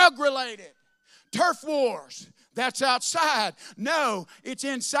 drug-related, turf wars. That's outside. No, it's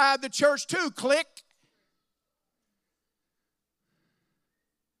inside the church too. Click.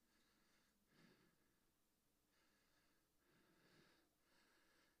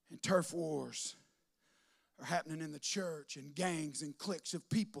 And turf wars are happening in the church, and gangs and cliques of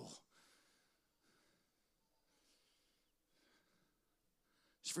people.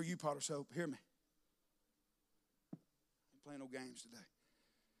 It's for you, Potter's Hope. Hear me. I'm playing no games today.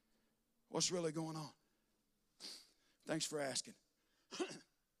 What's really going on? Thanks for asking.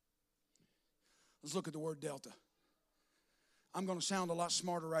 Let's look at the word Delta. I'm going to sound a lot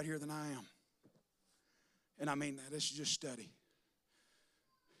smarter right here than I am. And I mean that. This is just study.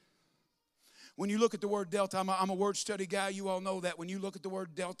 When you look at the word Delta, I'm a word study guy. You all know that. When you look at the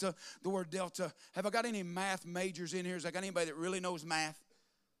word Delta, have I got any math majors in here? Has I got anybody that really knows math?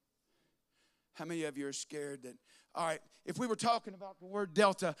 How many of you are scared that? All right, if we were talking about the word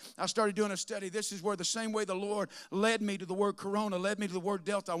Delta, I started doing a study. This is where the same way the Lord led me to the word Corona, led me to the word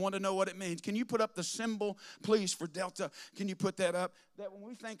Delta. I want to know what it means. Can you put up the symbol, please, for Delta? Can you put that up? That when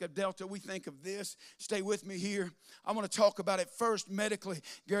we think of Delta, we think of this. Stay with me here. I want to talk about it first medically.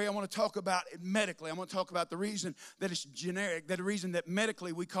 Gary, I want to talk about it medically. I want to talk about the reason that it's generic, the reason that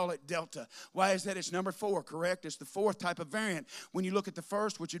medically we call it Delta. Why is that? It's number 4, correct? It's the 4th type of variant. When you look at the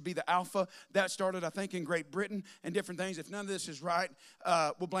first, which would be the Alpha, that started, I think, in Great Britain and different things. If none of this is right,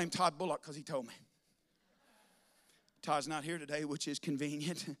 we'll blame Todd Bullock because he told me. Todd's not here today, which is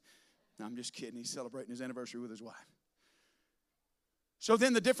convenient. No, I'm just kidding. He's celebrating his anniversary with his wife. So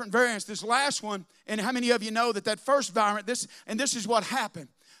then the different variants, this last one, and how many of you know that first variant, this is what happened.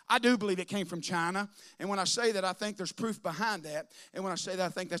 I do believe it came from China. And when I say that, I think there's proof behind that. And when I say that, I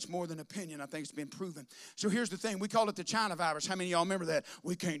think that's more than opinion. I think it's been proven. So here's the thing. We call it the China virus. How many of y'all remember that?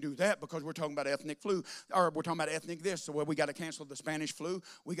 We can't do that because we're talking about ethnic flu. Or we're talking about ethnic this. So we got to cancel the Spanish flu.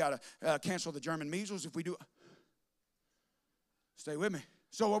 We got to cancel the German measles if we do. Stay with me.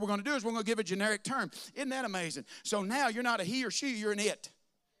 So what we're going to do is we're going to give a generic term. Isn't that amazing? So now you're not a he or she, you're an it.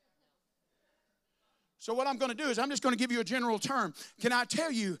 So what I'm going to do is I'm just going to give you a general term. Can I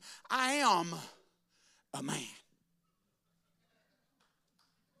tell you, I am a man.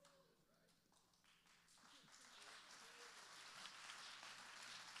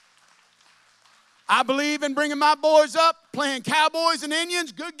 I believe in bringing my boys up, playing cowboys and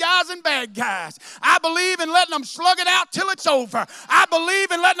Indians, good guys and bad guys. I believe in letting them slug it out till it's over. I believe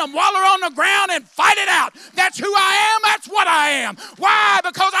in letting them waller on the ground and fight it out. That's who I am. That's what I am. Why?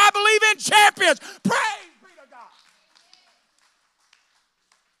 Because I believe in champions. Praise be to God.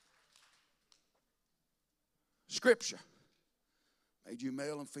 Scripture made you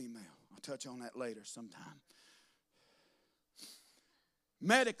male and female. I'll touch on that later sometime.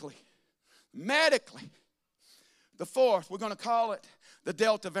 Medically, the 4th, we're going to call it the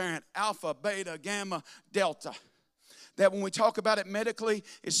Delta variant, Alpha, Beta, Gamma, Delta. That when we talk about it medically,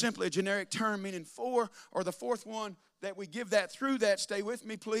 it's simply a generic term meaning 4, or the 4th one that we give that through that. Stay with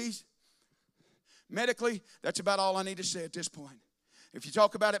me, please. Medically, that's about all I need to say at this point. If you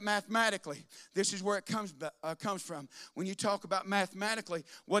talk about it mathematically, this is where it comes from. When you talk about mathematically,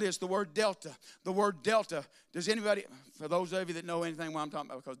 what is the word Delta? The word Delta, does anybody, for those of you that know anything what I'm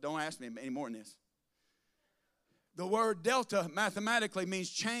talking about, because don't ask me any more than this. The word Delta mathematically means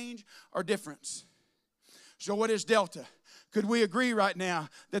change or difference. So what is Delta? Could we agree right now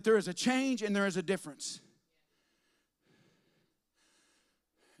that there is a change and there is a difference?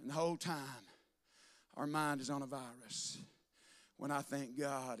 And the whole time, our mind is on a virus when I think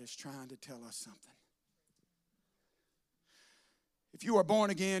God is trying to tell us something. If you are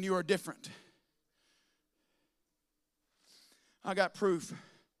born again, you are different. I got proof.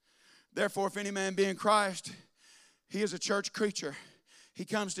 Therefore, if any man be in Christ, he is a church creature. He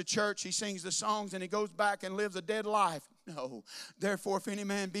comes to church, he sings the songs, and he goes back and lives a dead life. No. Therefore, if any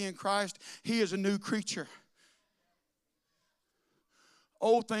man be in Christ, he is a new creature.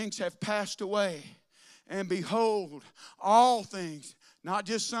 Old things have passed away, and behold, all things, not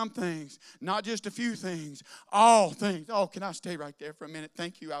just some things, not just a few things, all things. Oh, can I stay right there for a minute?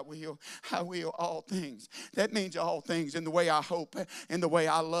 Thank you, I will. I will, all things. That means all things in the way I hope, in the way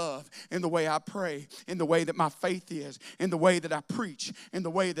I love, in the way I pray, in the way that my faith is, in the way that I preach, in the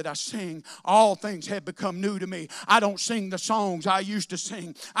way that I sing. All things have become new to me. I don't sing the songs I used to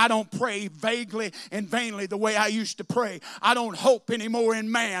sing. I don't pray vaguely and vainly the way I used to pray. I don't hope anymore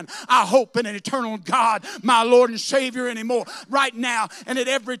in man. I hope in an eternal God, my Lord and Savior anymore. Right now, and at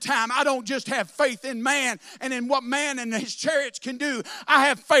every time, I don't just have faith in man and in what man and his chariots can do. I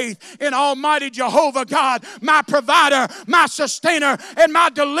have faith in Almighty Jehovah God, my provider, my sustainer, and my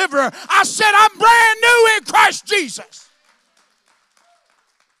deliverer. I said I'm brand new in Christ Jesus.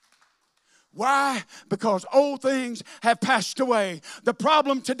 Why? Because old things have passed away. The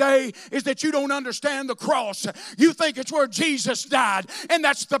problem today is that you don't understand the cross. You think it's where Jesus died, and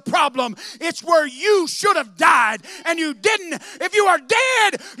that's the problem. It's where you should have died, and you didn't. If you are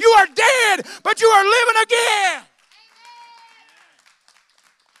dead, you are dead, but you are living again.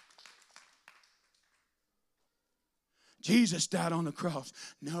 Jesus died on the cross.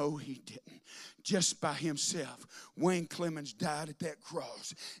 No, he didn't. Just by himself. Wayne Clemens died at that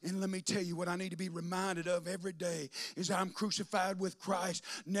cross. And let me tell you what I need to be reminded of every day is I'm crucified with Christ.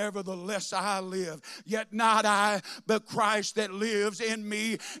 Nevertheless I live. Yet not I, but Christ that lives in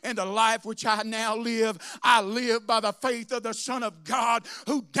me. And the life which I now live, I live by the faith of the Son of God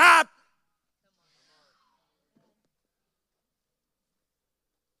who died.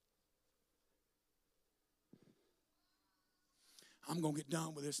 I'm going to get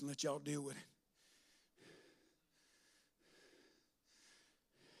done with this and let y'all deal with it.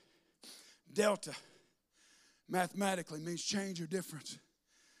 Delta mathematically means change or difference.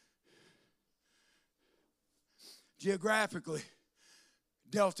 Geographically,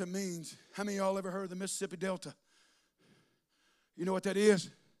 Delta means, how many of y'all ever heard of the Mississippi Delta? You know what that is?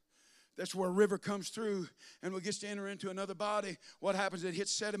 That's where a river comes through and it gets to enter into another body. What happens? It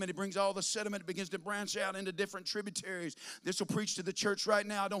hits sediment. It brings all the sediment. It begins to branch out into different tributaries. This will preach to the church right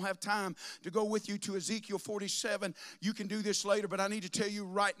now. I don't have time to go with you to Ezekiel 47. You can do this later, but I need to tell you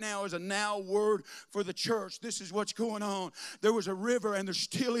right now as a now word for the church. This is what's going on. There was a river, and there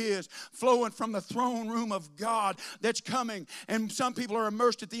still is, flowing from the throne room of God that's coming. And some people are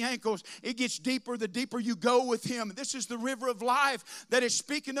immersed at the ankles. It gets deeper the deeper you go with him. This is the river of life that is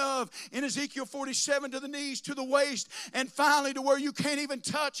speaking of in Ezekiel 47, to the knees, to the waist, and finally to where you can't even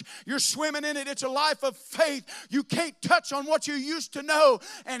touch. You're swimming in it. It's a life of faith. You can't touch on what you used to know.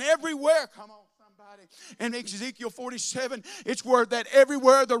 And everywhere, come on somebody, in Ezekiel 47, it's where that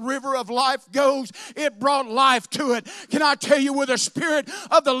everywhere the river of life goes, it brought life to it. Can I tell you, where the Spirit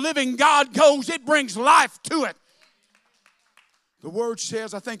of the living God goes, it brings life to it. The word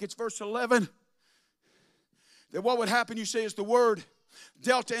says, I think it's verse 11, that what would happen, you say, is the word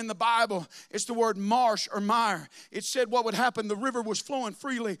Delta in the Bible, it's the word marsh or mire. It said what would happen. The river was flowing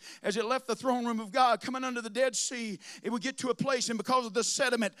freely as it left the throne room of God, coming under the Dead Sea. It would get to a place, and because of the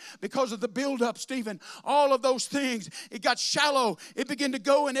sediment, because of the buildup, Stephen, all of those things, it got shallow. It began to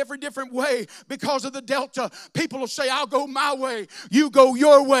go in every different way because of the delta. People will say, I'll go my way. You go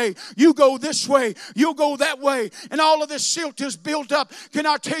your way. You go this way. You'll go that way. And all of this silt is built up. Can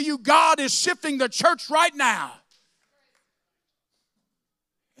I tell you, God is sifting the church right now.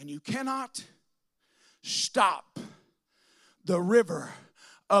 And you cannot stop the river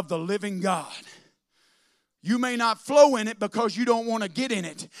of the living God. You may not flow in it because you don't want to get in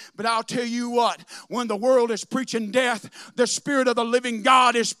it. But I'll tell you what, when the world is preaching death, the Spirit of the living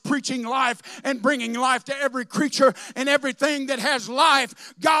God is preaching life and bringing life to every creature and everything that has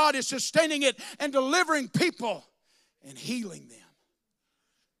life. God is sustaining it and delivering people and healing them.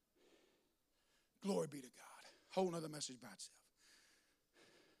 Glory be to God. Whole nother message by itself.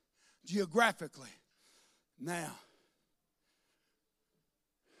 Geographically, now,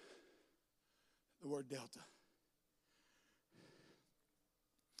 the word delta.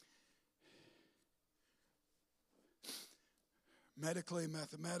 medically,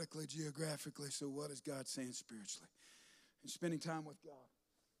 mathematically, geographically. So what is God saying spiritually? And spending time with God.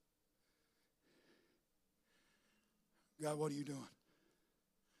 God, what are you doing?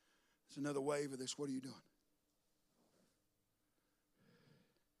 It's another wave of this. What are you doing?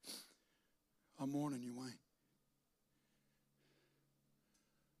 I'm warning you, Wayne.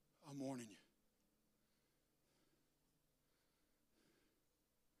 I'm warning you.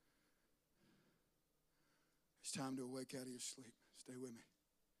 It's time to awake out of your sleep. Stay with me.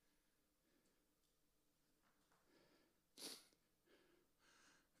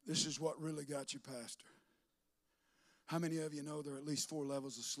 This is what really got you, Pastor. How many of you know there are at least 4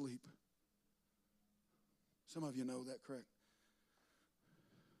 levels of sleep? Some of you know that, correct?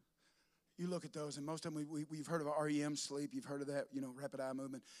 You look at those, and most of them, we've heard of REM sleep. You've heard of that, rapid eye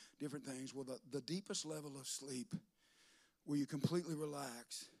movement, different things. Well, the deepest level of sleep where you completely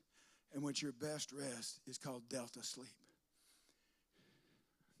relax and which your best rest is called delta sleep,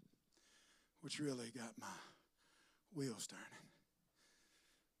 which really got my wheels turning.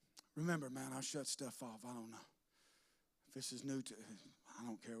 Remember, man, I shut stuff off. I don't know. If this is new to, I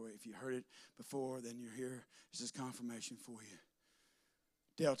don't care. If you heard it before, then you're here. This is confirmation for you.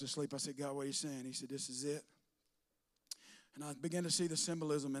 Delta sleep. I said, God, what are you saying? He said, this is it. And I began to see the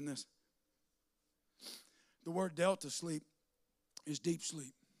symbolism in this. The word delta sleep is deep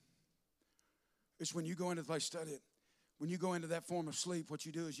sleep. It's when you go into the place, study it. When you go into that form of sleep, what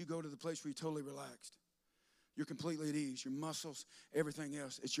you do is you go to the place where you're totally relaxed. You're completely at ease. Your muscles, everything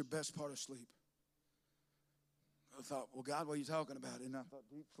else. It's your best part of sleep. I thought, well, God, what are you talking about? And I thought,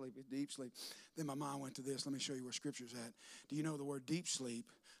 deep sleep is deep sleep. Then my mind went to this. Let me show you where Scripture's at. Do you know the word deep sleep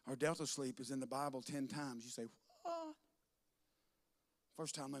or delta sleep is in the Bible 10 times? You say, what?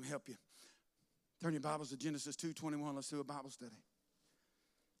 First time, let me help you. Turn your Bibles to Genesis 2:21. Let's do a Bible study.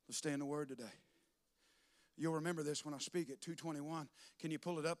 Let's stay in the Word today. You'll remember this when I speak it. 2:21. Can you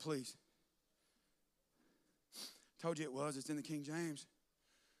pull it up, please? Told you it was. It's in the King James.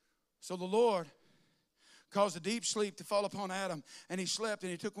 So the Lord caused a deep sleep to fall upon Adam, and he slept,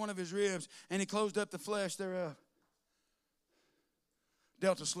 and he took one of his ribs, and he closed up the flesh thereof.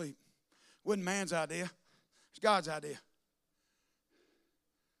 Delta sleep. Wasn't man's idea. It's God's idea.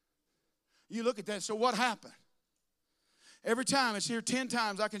 You look at that. So what happened? Every time it's here 10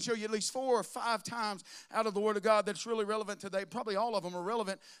 times, I can show you at least 4 or 5 times out of the Word of God that's really relevant today. Probably all of them are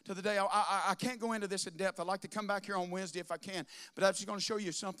relevant to the day. I can't go into this in depth. I'd like to come back here on Wednesday if I can. But I'm just going to show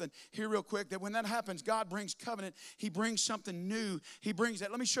you something here real quick. That when that happens, God brings covenant. He brings something new. He brings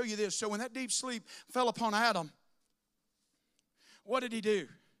that. Let me show you this. So when that deep sleep fell upon Adam, what did he do?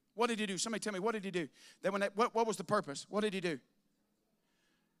 What did he do? Somebody tell me, what did he do? What was the purpose? What did he do?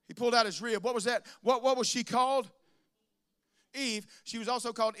 He pulled out his rib. What was that? What was she called? Eve. She was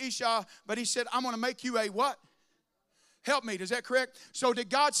also called Isha, but he said, I'm going to make you a what? Helpmeet. Is that correct? So did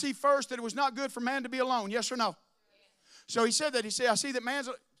God see first that it was not good for man to be alone? Yes or no? So he said that. He said, I see that man's,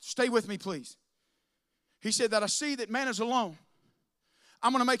 stay with me, please. He said that I see that man is alone.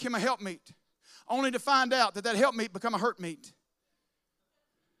 I'm going to make him a helpmeet, only to find out that helpmeet become a hurtmeet.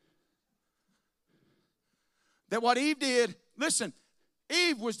 That what Eve did, listen,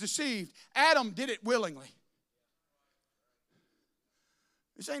 Eve was deceived. Adam did it willingly.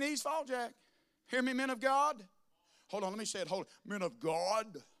 This ain't Eve's fault, Jack. Hear me, men of God? Hold on, let me say it. Hold on. Men of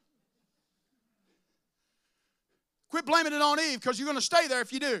God. Quit blaming it on Eve because you're going to stay there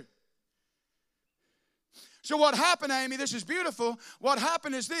if you do. So what happened, Amy, this is beautiful. What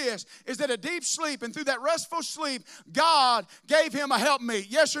happened is this, is that a deep sleep, and through that restful sleep, God gave him a helpmeet.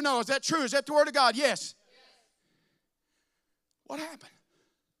 Yes or no? Is that true? Is that the Word of God? Yes. What happened?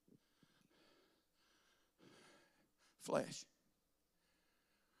 Flesh.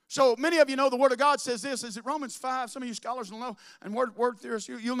 So many of you know the Word of God says this. Is it Romans 5? Some of you scholars will know, and word theorists,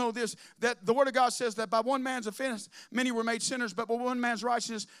 you'll know this, that the Word of God says that by one man's offense, many were made sinners, but by one man's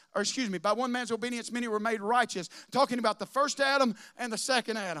righteousness, by one man's obedience, many were made righteous. Talking about the first Adam and the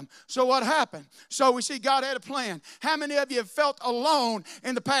second Adam. So what happened? So we see God had a plan. How many of you have felt alone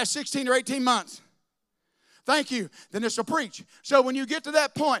in the past 16 or 18 months? Thank you. Then this will preach. So when you get to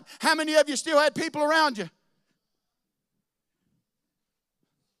that point, how many of you still had people around you?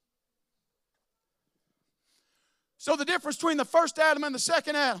 So the difference between the first Adam and the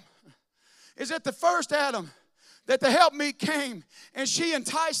second Adam is that the first Adam, that the helpmeet came and she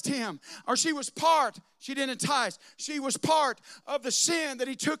enticed him, or she didn't entice, she was part of the sin that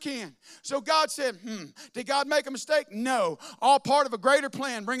he took in. So God said, did God make a mistake? No. All part of a greater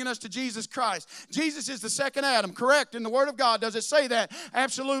plan bringing us to Jesus Christ. Jesus is the second Adam, correct? In the Word of God, does it say that?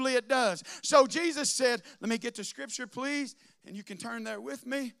 Absolutely it does. So Jesus said, let me get to Scripture, please, and you can turn there with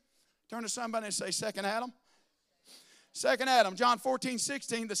me. Turn to somebody and say, second Adam. Second Adam, John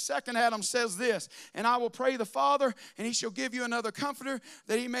 14:16, the second Adam says this, and I will pray the Father, and he shall give you another comforter,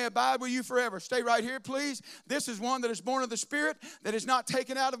 that he may abide with you forever. Stay right here, please. This is one that is born of the Spirit, that is not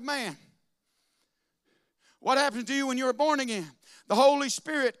taken out of man. What happens to you when you are born again? The Holy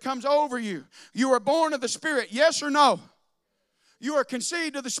Spirit comes over you. You are born of the Spirit, yes or no? You are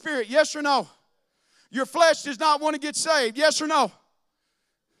conceived of the Spirit, yes or no? Your flesh does not want to get saved, yes or no?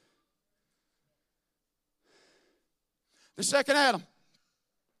 The second Adam.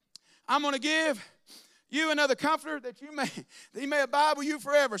 I'm going to give you another comforter that he may abide with you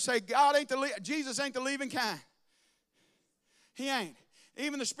forever. Say, Jesus ain't the leaving kind. He ain't.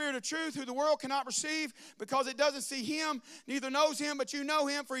 Even the Spirit of truth, who the world cannot receive, because it doesn't see him, neither knows him, but you know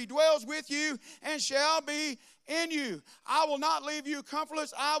him, for he dwells with you and shall be in you. I will not leave you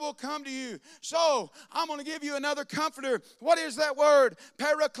comfortless. I will come to you. So, I'm going to give you another comforter. What is that word?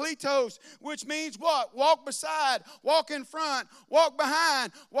 Parakletos, which means what? Walk beside, walk in front, walk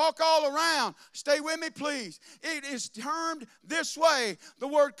behind, walk all around. Stay with me, please. It is termed this way. The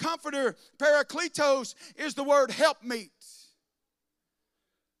word comforter, parakletos, is the word helpmeet.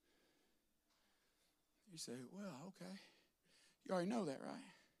 You say, well, okay. You already know that, right?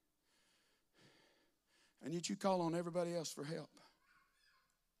 And yet you call on everybody else for help.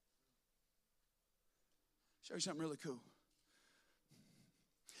 Show you something really cool.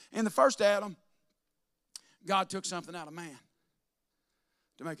 In the first Adam, God took something out of man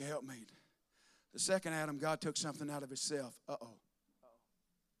to make a helpmeet. The second Adam, God took something out of himself.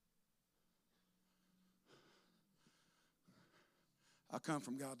 I come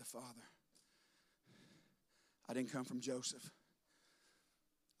from God the Father. I didn't come from Joseph.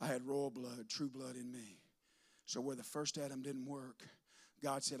 I had royal blood, true blood in me. So where the first Adam didn't work,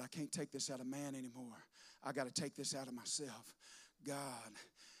 God said, I can't take this out of man anymore. I got to take this out of myself. God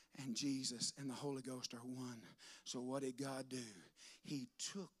and Jesus and the Holy Ghost are one. So what did God do? He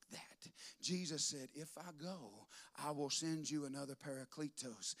took that. Jesus said, if I go, I will send you another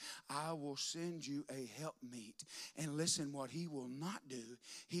parakletos. I will send you a helpmeet. And listen, what he will not do,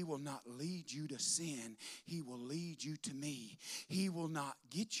 he will not lead you to sin. He will lead you to me. He will not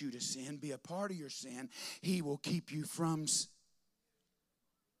get you to sin, be a part of your sin. He will keep you from sin.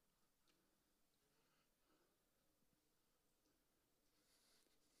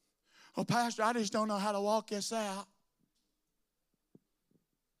 Oh, Pastor, I just don't know how to walk this out.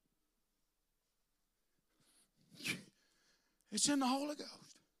 It's in the Holy Ghost.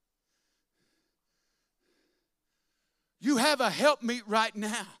 You have a helpmeet right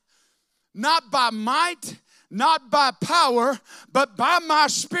now. Not by might, not by power, but by my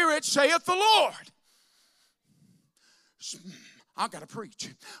Spirit, saith the Lord. I got to preach.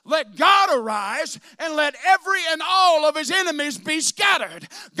 Let God arise and let every and all of his enemies be scattered.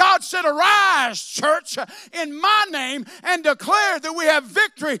 God said, arise, church, in my name and declare that we have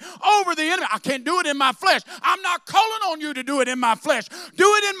victory over the enemy. I can't do it in my flesh. I'm not calling on you to do it in my flesh.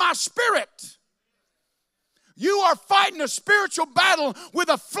 Do it in my spirit. You are fighting a spiritual battle with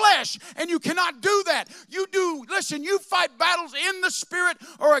a flesh, and you cannot do that. You fight battles in the Spirit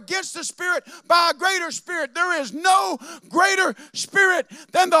or against the Spirit by a greater Spirit. There is no greater Spirit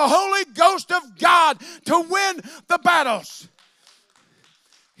than the Holy Ghost of God to win the battles.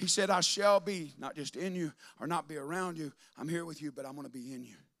 He said, I shall be not just in you or not be around you. I'm here with you, but I'm going to be in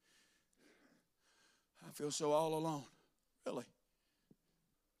you. I feel so all alone. Really.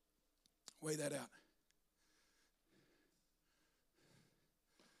 Weigh that out.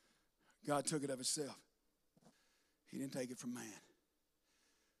 God took it of himself. He didn't take it from man.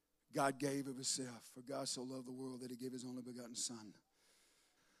 God gave of himself. For God so loved the world that he gave his only begotten Son.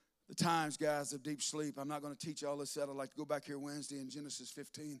 The times, guys, of deep sleep. I'm not going to teach all this out. I'd like to go back here Wednesday in Genesis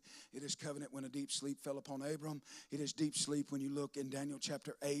 15. It is covenant when a deep sleep fell upon Abram. It is deep sleep when you look in Daniel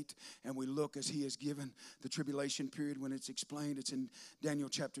chapter 8, and we look as he is given the tribulation period when it's explained. It's in Daniel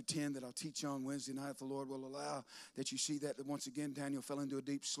chapter 10 that I'll teach on Wednesday night if the Lord will allow, that you see that once again Daniel fell into a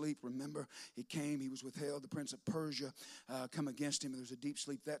deep sleep. Remember, he was withheld. The prince of Persia come against him. There was a deep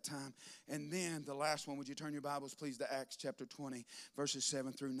sleep that time. And then the last one, would you turn your Bibles, please, to Acts chapter 20, verses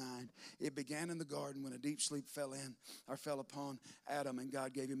 7 through 9. It began in the garden when a deep sleep fell upon Adam, and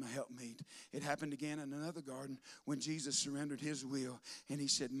God gave him a helpmeet. It happened again in another garden when Jesus surrendered his will, and he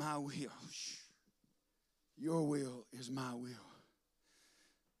said, my will, your will is my will.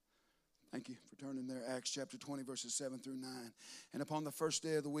 Thank you for turning there. Acts chapter 20, verses 7 through 9. And upon the first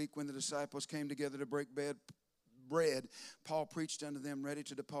day of the week, when the disciples came together to break bread, Paul preached unto them, ready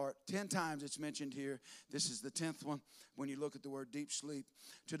to depart. 10 times it's mentioned here. This is the 10th one when you look at the word deep sleep.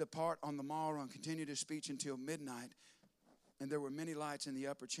 To depart on the morrow and continue his speech until midnight. And there were many lights in the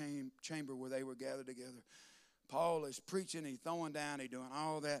upper chamber where they were gathered together. Paul is preaching, he's throwing down, he's doing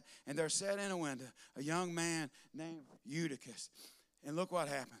all that. And there sat in a window a young man named Eutychus. And look what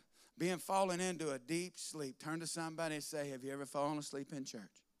happened. Being fallen into a deep sleep. Turn to somebody and say, have you ever fallen asleep in church?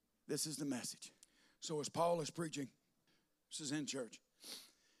 This is the message. So as Paul is preaching, this is in church.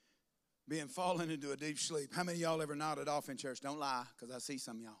 Being fallen into a deep sleep. How many of y'all ever nodded off in church? Don't lie, because I see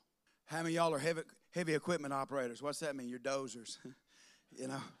some of y'all. How many of y'all are heavy equipment operators? What's that mean? You're dozers. You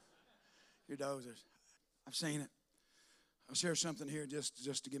know, you're dozers. I've seen it. I'll share something here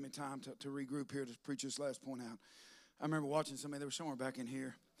just to give me time to regroup here to preach this last point out. I remember watching somebody, they were somewhere back in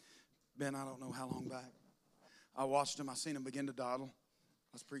here. Ben, I don't know how long back. I watched them. I seen them begin to dawdle.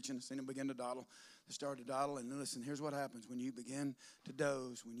 I was preaching. I seen them begin to dawdle. They started to dawdle. And listen, here's what happens. When you begin to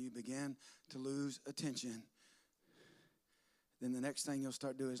doze, when you begin to lose attention, then the next thing you'll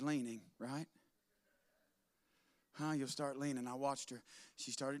start doing is leaning, right? You'll start leaning. I watched her.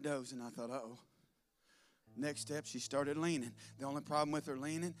 She started dozing. I thought, uh-oh. Next step, she started leaning. The only problem with her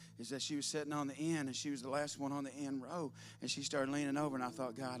leaning is that she was sitting on the end, and she was the last one on the end row. And she started leaning over, and I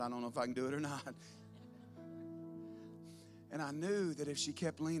thought, God, I don't know if I can do it or not. And I knew that if she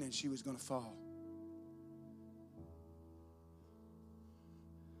kept leaning, she was going to fall.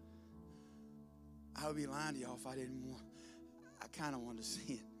 I would be lying to y'all if I didn't want. I kind of wanted to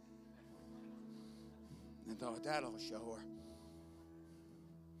see it. And thought, that'll show her.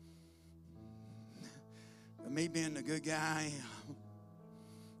 But me being the good guy I am,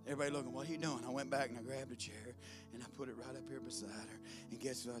 everybody looking, what are you doing? I went back and I grabbed a chair and I put it right up here beside her. And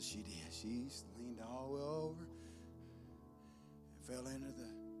guess what she did? She leaned all the way over and fell into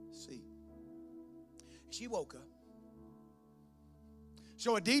the seat. She woke up.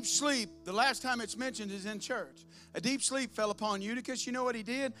 So a deep sleep, the last time it's mentioned is in church. A deep sleep fell upon Eutychus. You know what he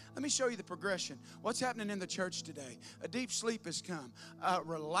did? Let me show you the progression. What's happening in the church today? A deep sleep has come. A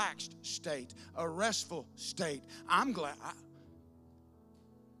relaxed state. A restful state. I'm glad.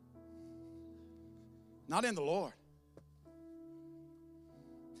 Not in the Lord.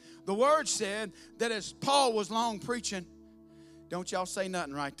 The Word said that as Paul was long preaching, don't y'all say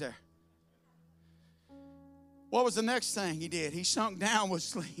nothing right there. What was the next thing he did? He sunk down with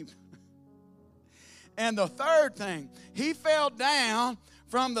sleep. And the third thing, he fell down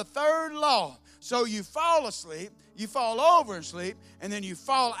from the third law. So you fall asleep, you fall over in sleep, and then you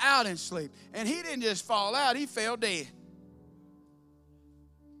fall out in sleep. And he didn't just fall out, he fell dead.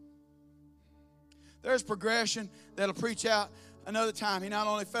 There's progression that'll preach out another time. He not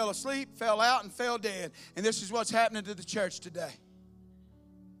only fell asleep, fell out, and fell dead. And this is what's happening to the church today.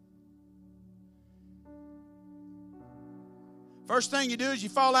 First thing you do is you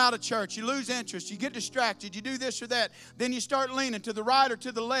fall out of church. You lose interest. You get distracted. You do this or that. Then you start leaning to the right or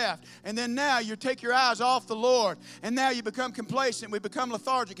to the left. And then now you take your eyes off the Lord. And now you become complacent. We become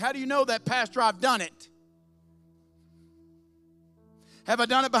lethargic. How do you know that, Pastor? I've done it. Have I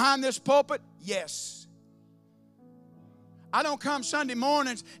done it behind this pulpit? Yes. I don't come Sunday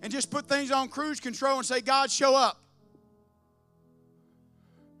mornings and just put things on cruise control and say, God, show up.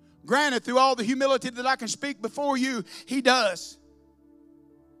 Granted, through all the humility that I can speak before you, He does.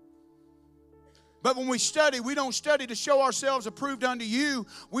 But when we study, we don't study to show ourselves approved unto you.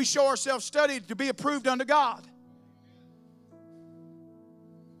 We show ourselves studied to be approved unto God.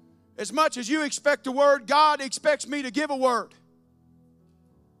 As much as you expect a word, God expects me to give a word.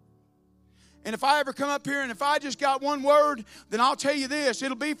 And if I ever come up here and if I just got one word, then I'll tell you this,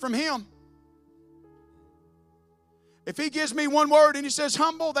 it'll be from Him. If He gives me one word and He says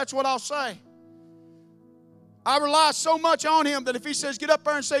humble, that's what I'll say. I rely so much on Him that if He says get up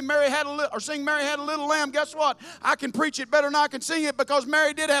there and say Mary had sing Mary had a little lamb, guess what? I can preach it better than I can sing it because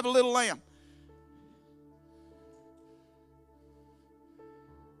Mary did have a little lamb.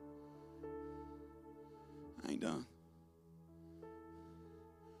 I ain't done.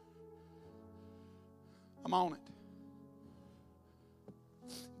 I'm on it.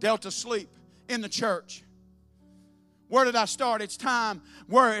 Delta sleep in the church. Where did I start? It's time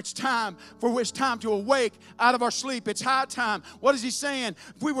to awake out of our sleep. It's high time. What is he saying?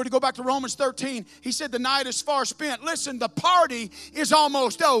 If we were to go back to Romans 13, he said the night is far spent. Listen, the party is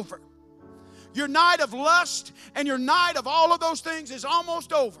almost over. Your night of lust and your night of all of those things is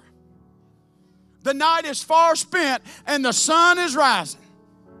almost over. The night is far spent and the sun is rising.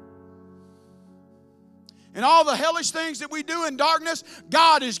 And all the hellish things that we do in darkness,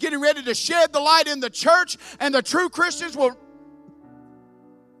 God is getting ready to shed the light in the church, and the true Christians will.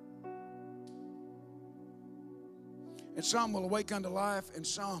 And some will awake unto life, and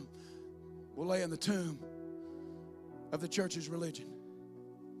some will lay in the tomb of the church's religion.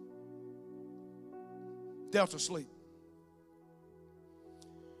 Delta sleep.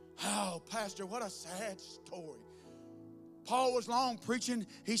 Oh, Pastor, what a sad story. Paul was long preaching.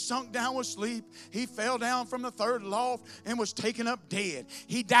 He sunk down with sleep. He fell down from the third loft and was taken up dead.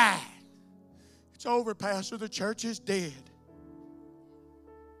 He died. It's over, Pastor. The church is dead.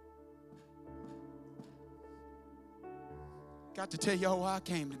 Got to tell y'all why I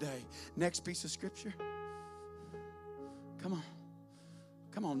came today. Next piece of scripture. Come on.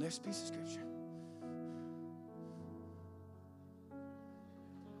 Come on, next piece of scripture.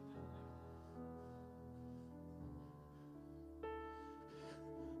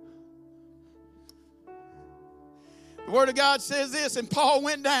 The Word of God says this, and Paul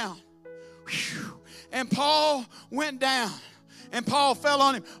went down. Whew. And Paul went down. And Paul fell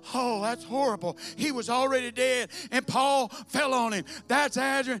on him. Oh, that's horrible. He was already dead, and Paul fell on him. That's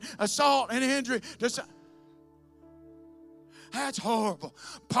assault and injury. That's horrible.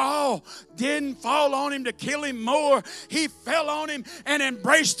 Paul didn't fall on him to kill him more. He fell on him and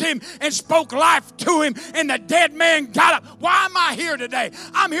embraced him and spoke life to him, and the dead man got up. Why am I here today?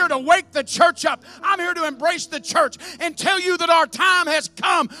 I'm here to wake the church up. I'm here to embrace the church and tell you that our time has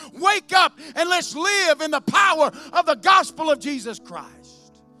come. Wake up and let's live in the power of the gospel of Jesus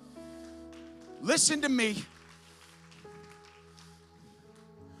Christ. Listen to me.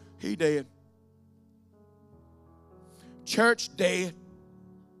 He dead. Church dead.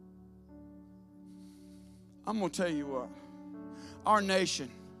 I'm going to tell you what. Our nation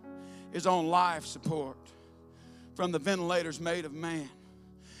is on life support from the ventilators made of man.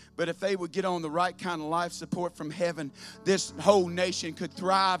 But if they would get on the right kind of life support from heaven, this whole nation could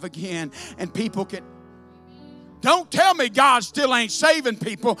thrive again, and people could. Don't tell me God still ain't saving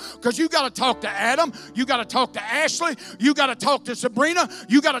people, because you got to talk to Adam, you got to talk to Ashley, you got to talk to Sabrina,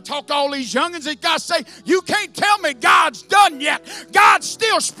 you got to talk to all these youngins that God say, you can't tell me God's done yet. God's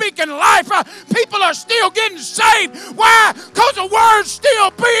still speaking life. People are still getting saved. Why? Because the word's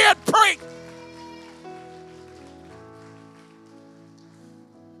still being preached.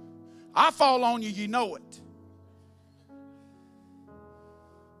 I fall on you, you know it.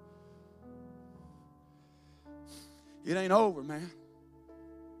 It ain't over, man.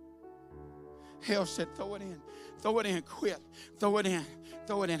 Hell said, throw it in. Throw it in, quit. Throw it in.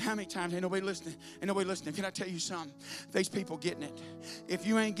 Throw it in. How many times? Ain't nobody listening. Ain't nobody listening. Can I tell you something? These people getting it. If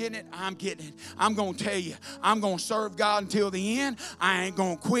you ain't getting it, I'm getting it. I'm going to tell you, I'm going to serve God until the end. I ain't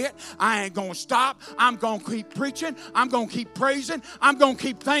going to quit. I ain't going to stop. I'm going to keep preaching. I'm going to keep praising. I'm going to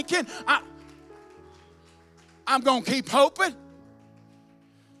keep thinking. I'm going to keep hoping.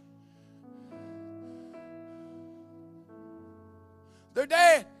 They're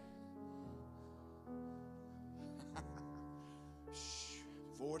dead.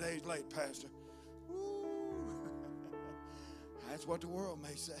 4 days late, Pastor. That's what the world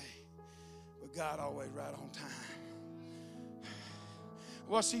may say. But God always right on time.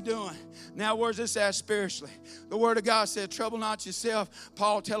 What's he doing? Now, where's this at spiritually? The Word of God said, trouble not yourself.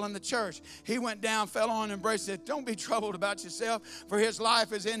 Paul telling the church. He went down, fell on, and embraced it. Don't be troubled about yourself, for his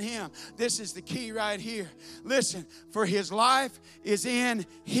life is in him. This is the key right here. Listen, for his life is in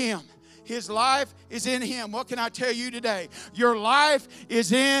him. His life is in him. What can I tell you today? Your life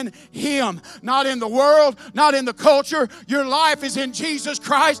is in him. Not in the world, not in the culture. Your life is in Jesus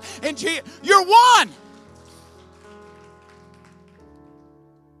Christ. And you're one.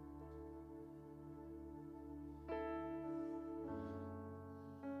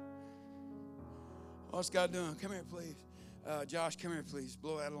 What's God doing? Come here, please. Josh, come here, please.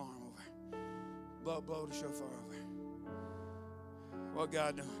 Blow that alarm over. Blow the shofar over. What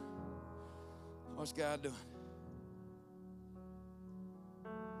God doing? What's God doing?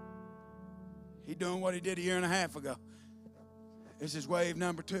 He doing what he did a year and a half ago. This is wave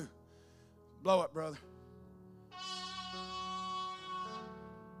number 2. Blow it, brother.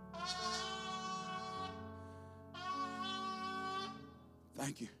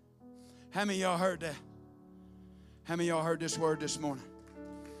 Thank you. How many of y'all heard that? How many of y'all heard this word this morning?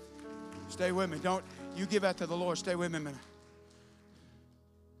 Stay with me. Don't you give that to the Lord. Stay with me a minute.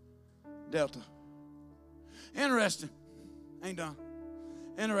 Delta. Interesting. Ain't done.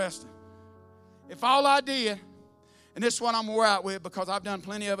 Interesting. If all I did, and this is what I'm going to wear out with, because I've done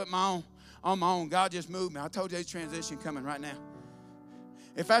plenty of it on my own. God just moved me. I told you there's transition coming right now.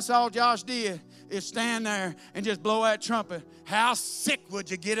 If that's all Josh did is stand there and just blow that trumpet, how sick would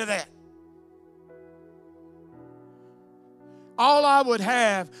you get of that? All I would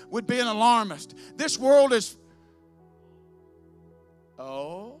have would be an alarmist. This world is...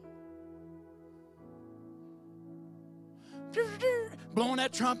 Oh. Blowing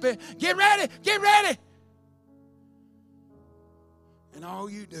that trumpet. Get ready. Get ready. And all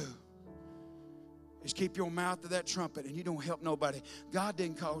you do is keep your mouth to that trumpet and you don't help nobody. God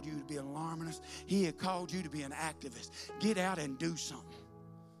didn't call you to be an alarmist. He had called you to be an activist. Get out and do something.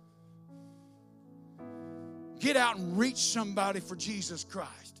 Get out and reach somebody for Jesus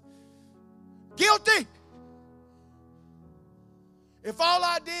Christ. Guilty. If all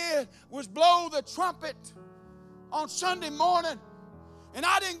I did was blow the trumpet on Sunday morning and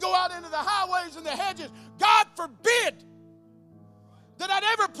I didn't go out into the highways and the hedges, God forbid that I'd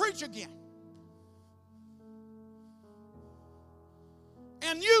ever preach again.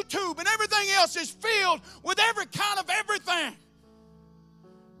 And YouTube and everything else is filled with every kind of everything.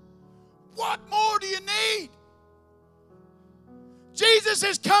 What more do you need? Jesus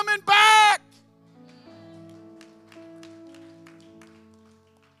is coming back.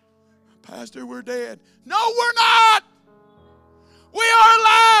 Pastor, we're dead. No, we're not. We are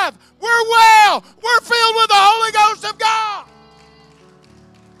alive. We're well. We're filled with the Holy Ghost of God.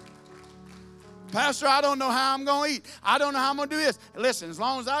 Pastor, I don't know how I'm going to eat. I don't know how I'm going to do this. Listen, as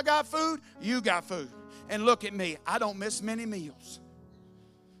long as I got food, you got food. And look at me. I don't miss many meals.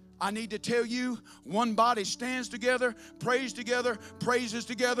 I need to tell you, one body stands together, prays together, praises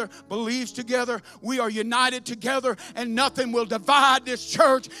together, believes together. We are united together, and nothing will divide this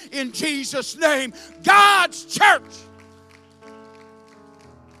church in Jesus' name. God's church.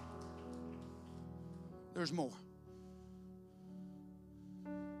 There's more.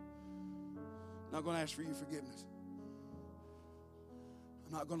 I'm not going to ask for your forgiveness.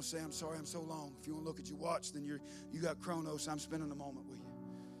 I'm not going to say, I'm sorry I'm so long. If you want to look at your watch, then you got Chronos. I'm spending a moment with you.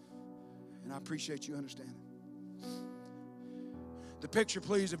 And I appreciate you understanding. The picture,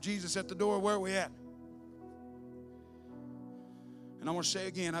 please, of Jesus at the door. Where are we at? And I want to say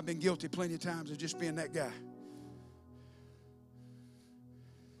again, I've been guilty plenty of times of just being that guy.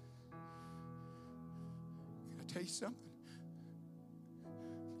 Can I tell you something?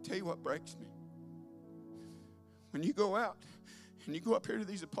 I'll tell you what breaks me. When you go out and you go up here to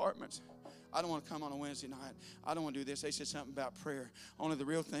these apartments, I don't want to come on a Wednesday night. I don't want to do this. They said something about prayer. Only the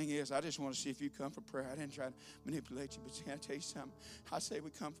real thing is, I just want to see if you come for prayer. I didn't try to manipulate you, but can I tell you something? I say we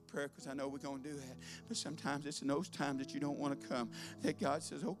come for prayer because I know we're going to do that. But sometimes it's in those times that you don't want to come that God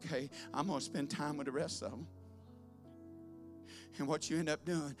says, okay, I'm going to spend time with the rest of them. And what you end up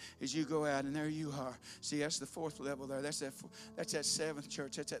doing is you go out and there you are. See, that's the fourth level there. That's that seventh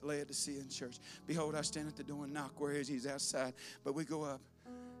church. That's that Laodicean church. Behold, I stand at the door and knock. Where is he? He's outside. But we go up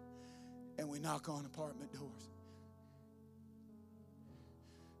and we knock on apartment doors.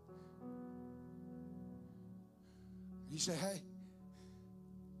 You say, hey.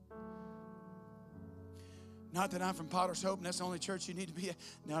 Not that I'm from Potter's Hope and that's the only church you need to be at.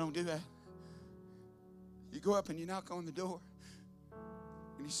 No, I don't do that. You go up and you knock on the door.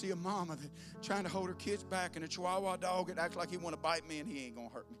 And you see a mama that trying to hold her kids back and a Chihuahua dog that acts like he want to bite me and he ain't going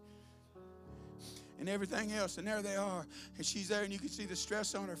to hurt me. And everything else, and there they are. And she's there and you can see the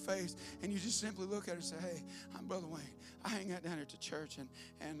stress on her face. And you just simply look at her and say, hey, I'm Brother Wayne. I hang out down here at the church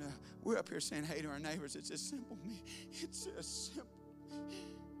and we're up here saying hey to our neighbors. It's as simple, me. It's as simple.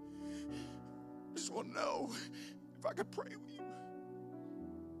 I just want to know if I could pray with you.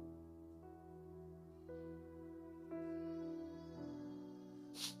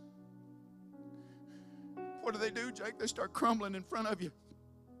 What do, Jake? They start crumbling in front of you.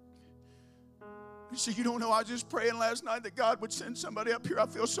 You see, you don't know, I was just praying last night that God would send somebody up here. I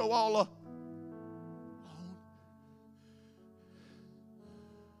feel so all alone.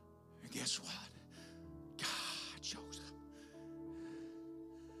 And guess what? God shows up.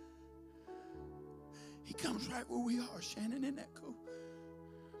 He comes right where we are. Shannon, isn't that cool?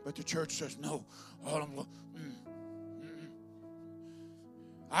 But the church says, no. All I'm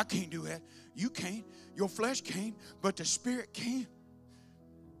I can't do that. You can't. Your flesh can't, but the Spirit can.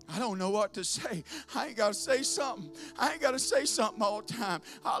 I don't know what to say. I ain't got to say something. I ain't got to say something all the time.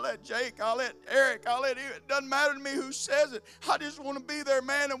 I'll let Jake, I'll let Eric, I'll let you. It doesn't matter to me who says it. I just want to be there,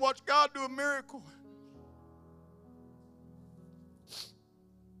 man, and watch God do a miracle.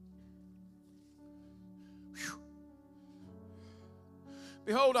 Whew.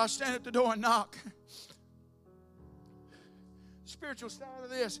 Behold, I stand at the door and knock. Spiritual side of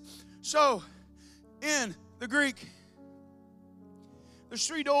this. So, in the Greek, there's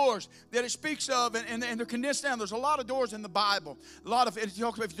 3 doors that it speaks of, and they're condensed down. There's a lot of doors in the Bible. A lot of, if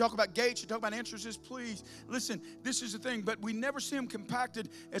you talk about gates, you talk about entrances, please listen. This is the thing, but we never see them compacted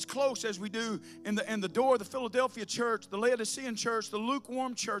as close as we do in the door of the Philadelphia church, the Laodicean church, the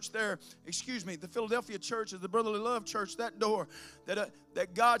lukewarm church there. The Philadelphia church is the brotherly love church. That door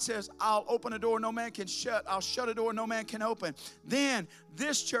that God says, I'll open a door no man can shut. I'll shut a door no man can open. Then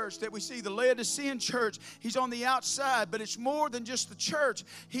this church that we see, the Laodicean church, he's on the outside, but it's more than just the church.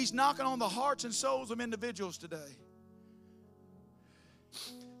 He's knocking on the hearts and souls of individuals today.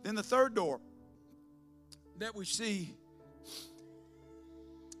 Then the third door that we see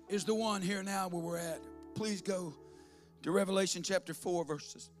is the one here now where we're at. Please go to Revelation chapter 4,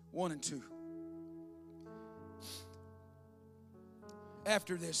 verses 1 and 2.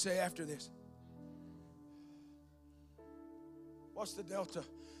 After this, say after this. What's the delta?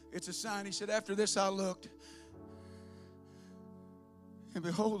 It's a sign. He said, after this I looked, and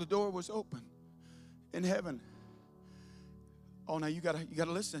behold, the door was open in heaven. Oh, now you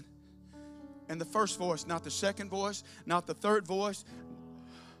gotta listen. And the first voice, not the second voice, not the third voice.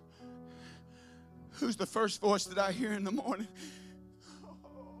 Who's the first voice that I hear in the morning?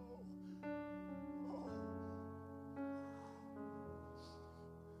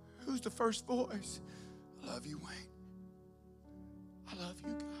 Who's the first voice? I love you, Wayne. I love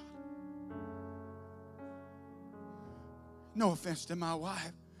you, God. No offense to my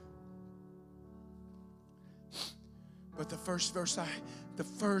wife. But the first verse, the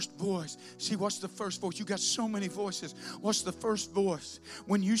first voice. See, what's the first voice? You got so many voices. What's the first voice?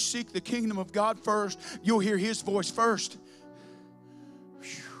 When you seek the kingdom of God first, you'll hear His voice first.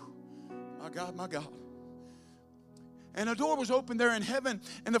 Whew. My God, my God. And a door was opened there in heaven,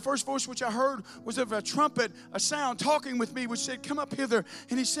 and the first voice which I heard was of a trumpet, a sound talking with me, which said, come up hither.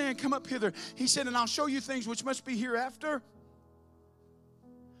 And He's saying, come up hither. He said, and I'll show you things which must be hereafter.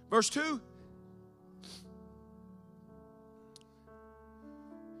 Verse 2.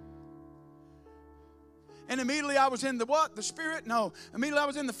 And immediately I was in the what? The Spirit? No. Immediately I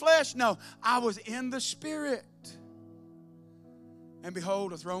was in the flesh? No. I was in the Spirit. And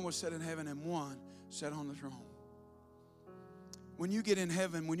behold, a throne was set in heaven, and one sat on the throne. When you get in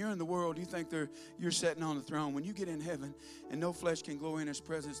heaven, when you're in the world, you think you're sitting on the throne. When you get in heaven and no flesh can glory in His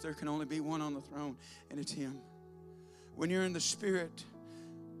presence, there can only be one on the throne, and it's Him. When you're in the Spirit,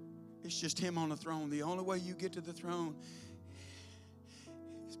 it's just Him on the throne. The only way you get to the throne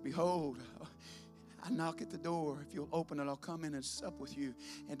is, behold, I knock at the door. If you'll open it, I'll come in and sup with you.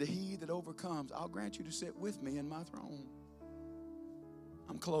 And to he that overcomes, I'll grant you to sit with me in my throne.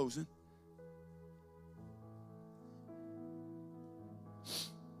 I'm closing.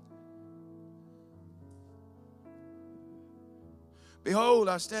 Behold,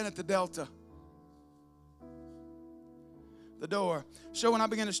 I stand at the delta, the door. So when I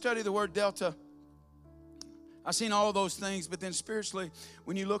began to study the word delta, I seen all those things, but then spiritually,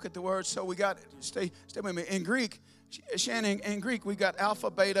 when you look at the word, so we got, stay with me, in Greek, Shannon, in Greek, we got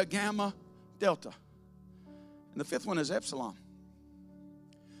alpha, beta, gamma, delta. And the fifth one is epsilon.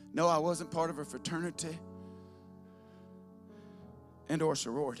 No, I wasn't part of a fraternity and or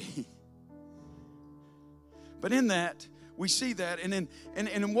sorority. But in that, we see that, and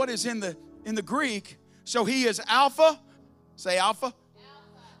in what is in the Greek, so he is alpha, say alpha,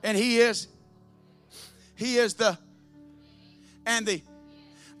 and he is the, and the,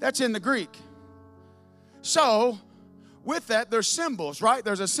 that's in the Greek. So, with that, there's symbols, right?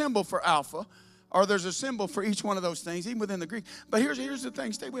 There's a symbol for alpha, or there's a symbol for each one of those things, even within the Greek. But here's the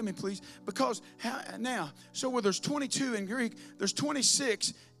thing, stay with me, please, because now, so where there's 22 in Greek, there's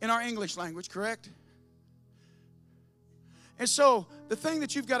 26 in our English language, correct? And so, the thing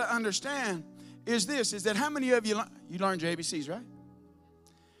that you've got to understand is this, is that how many of you learned your ABCs, right?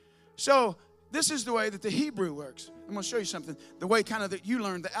 So, this is the way that the Hebrew works. I'm going to show you something. The way kind of that you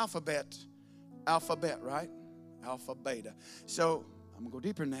learned the alphabet, right? Alpha, beta. So, I'm going to go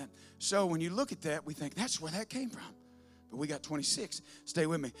deeper than that. So, when you look at that, we think that's where that came from. But we got 26. Stay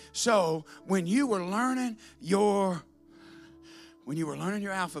with me. So, when you were learning your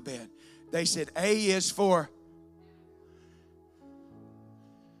alphabet, they said A is for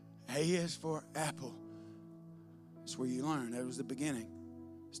apple. That's where you learn. That was the beginning.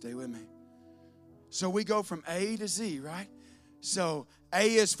 Stay with me. So we go from A to Z, right? So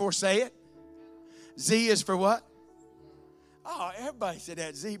A is for, say it. Z is for what? Oh, everybody said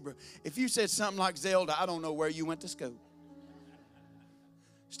that, zebra. If you said something like Zelda, I don't know where you went to school.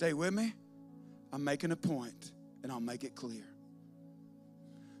 Stay with me. I'm making a point, and I'll make it clear.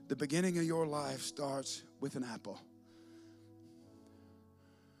 The beginning of your life starts with an apple.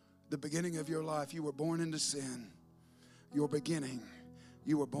 The beginning of your life, you were born into sin. Your beginning,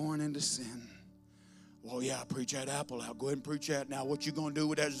 you were born into sin. Well, yeah, I preach that apple. I'll go ahead and preach that. Now, what you going to do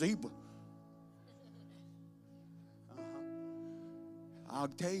with that zebra? I'll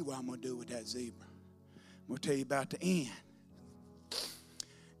tell you what I'm going to do with that zebra. I'm going to tell you about the end.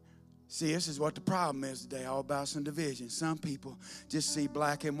 See, this is what the problem is today, all about some division. Some people just see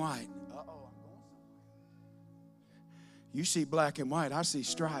black and white. You see black and white, I see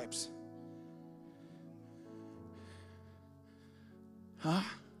stripes. Huh?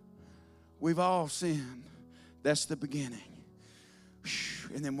 We've all sinned. That's the beginning.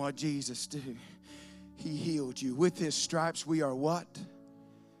 And then what Jesus did, He healed you. With His stripes we are what?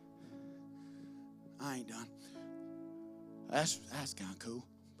 I ain't done. That's kind of cool.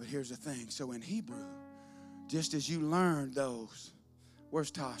 But here's the thing. So in Hebrew, just as you learned those,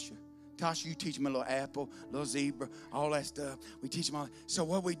 where's Tasha? Tasha, you teach them a little apple, a little zebra, all that stuff. We teach them all. So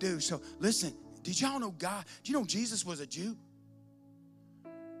what we do, so listen, did y'all know God? Do you know Jesus was a Jew?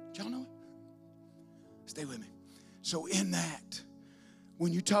 Did y'all know it? Stay with me. So in that,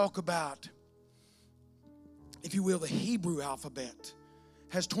 when you talk about, if you will, the Hebrew alphabet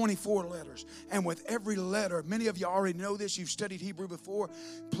has 24 letters. And with every letter, many of you already know this. You've studied Hebrew before.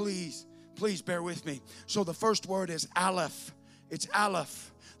 Please bear with me. So the first word is Aleph. It's Aleph.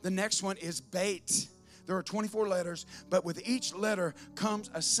 The next one is Beit. There are 24 letters, but with each letter comes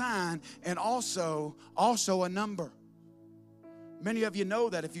a sign and also a number. Many of you know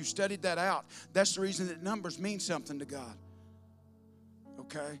that if you studied that out. That's the reason that numbers mean something to God.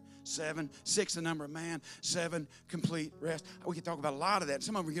 Okay? 7, 6, the number of man. 7, complete rest. We could talk about a lot of that.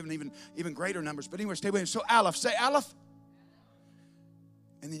 Some of them are given even greater numbers. But anyway, stay with me. So Aleph. Say Aleph.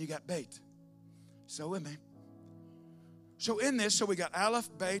 And then you got Beit. So with me. So in this, so we got Aleph,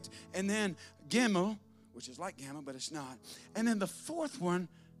 Beit, and then Gimel, which is like Gamma, but it's not. And then the fourth one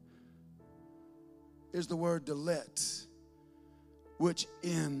is the word Dalet, which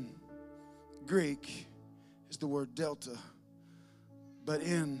in Greek is the word delta. But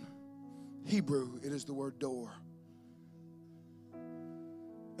in Hebrew, it is the word door.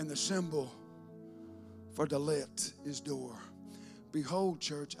 And the symbol for Dalet is door. Behold,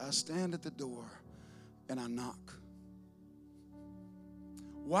 church, I stand at the door and I knock.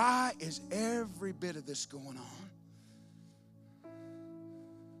 Why is every bit of this going on?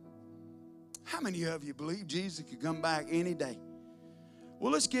 How many of you believe Jesus could come back any day?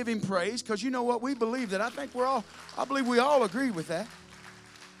 Well, let's give Him praise, because you know what? We believe that. I believe we all agree with that.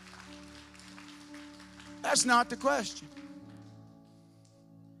 That's not the question.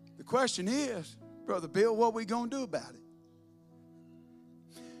 The question is, Brother Bill, what are we going to do about it?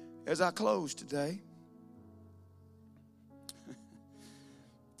 As I close today,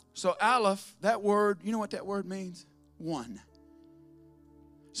 so Aleph, that word, you know what that word means? One.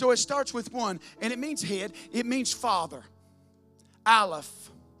 So it starts with one, and it means head. It means father.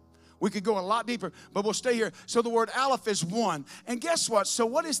 Aleph. We could go a lot deeper, but we'll stay here. So the word Aleph is one. And guess what? So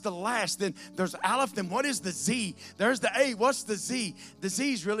what is the last? Then there's Aleph, then what is the Z? There's the A. What's the Z? The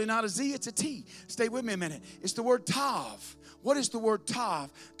Z is really not a Z, it's a T. Stay with me a minute. It's the word Tav. What is the word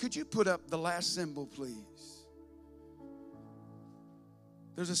Tav? Could you put up the last symbol, please?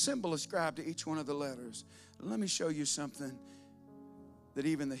 There's a symbol ascribed to each one of the letters. Let me show you something that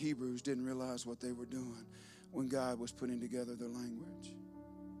even the Hebrews didn't realize what they were doing when God was putting together their language.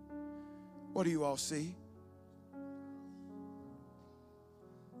 What do you all see?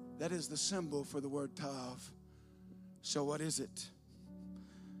 That is the symbol for the word Tav. So what is it?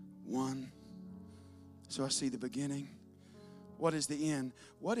 One. So I see the beginning. What is the end?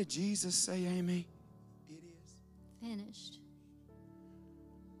 What did Jesus say, Amy? It is Finished.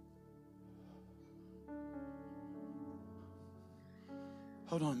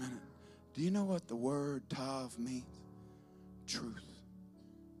 Hold on a minute. Do you know what the word Tav means? Truth.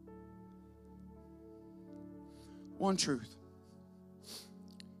 One truth.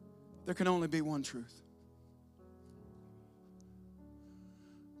 There can only be one truth.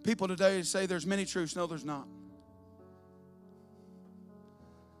 People today say there's many truths. No, there's not.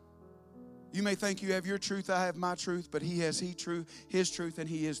 You may think you have your truth, I have my truth, but He has his truth, and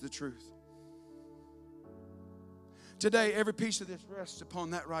He is the truth. Today, every piece of this rests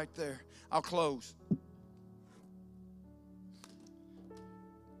upon that right there. I'll close.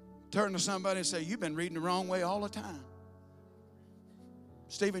 Turn to somebody and say, you've been reading the wrong way all the time.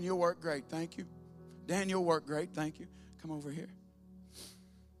 Stephen, you'll work great. Thank you. Dan, you'll work great. Thank you. Come over here.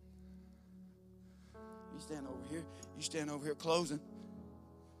 You stand over here. You stand over here closing.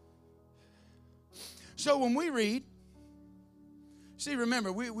 So when we read, see,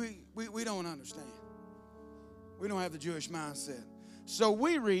 remember, we don't understand. We don't have the Jewish mindset. So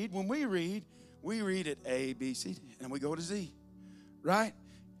when we read it A, B, C, and we go to Z, right?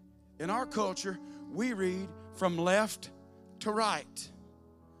 In our culture, we read from left to right,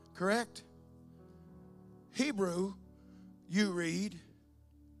 correct? Hebrew, you read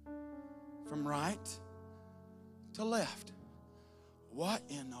from right to left. What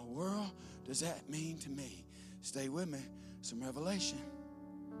in the world does that mean to me? Stay with me. Some revelation.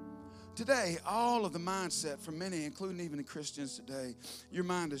 Today, all of the mindset for many, including even the Christians today, your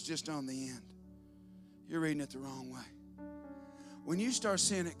mind is just on the end. You're reading it the wrong way. When you start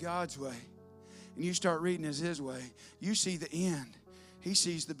seeing it God's way and you start reading it His way, you see the end. He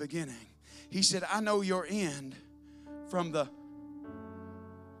sees the beginning. He said, I know your end from the...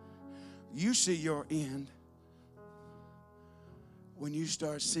 You see your end when you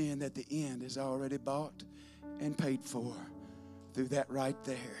start seeing that the end is already bought and paid for. Through that right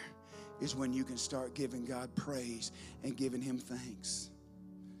there is when you can start giving God praise and giving Him thanks.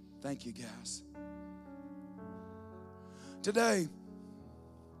 Thank you, guys. Today,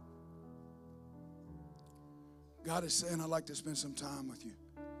 God is saying, I'd like to spend some time with you.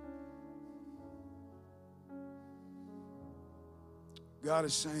 God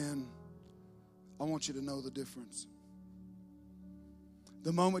is saying, I want you to know the difference.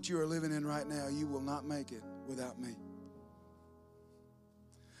 The moment you are living in right now, you will not make it without me.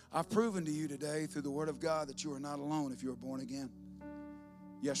 I've proven to you today through the Word of God that you are not alone if you are born again.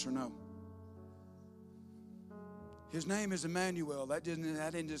 Yes or no? His name is Emmanuel. That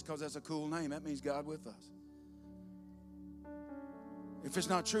didn't just because that's a cool name. That means God with us. If it's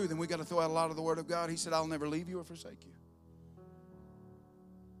not true, then we got to throw out a lot of the Word of God. He said, I'll never leave you or forsake you.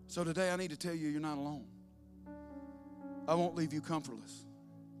 So today I need to tell you, you're not alone. I won't leave you comfortless.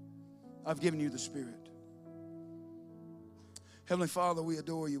 I've given you the Spirit. Heavenly Father, we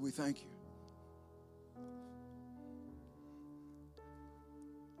adore you. We thank you.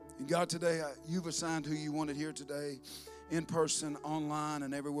 And God, today, you've assigned who you wanted here today, in person, online,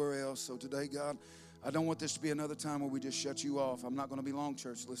 and everywhere else. So today, God, I don't want this to be another time where we just shut you off. I'm not going to be long,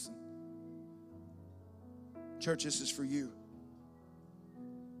 church. Listen. Church, this is for you.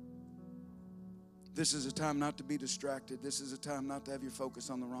 This is a time not to be distracted. This is a time not to have your focus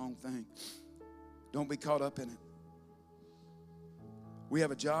on the wrong thing. Don't be caught up in it. We have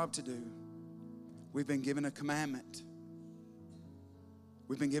a job to do. We've been given a commandment.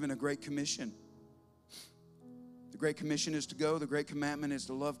 We've been given a great commission. The great commission is to go. The great commandment is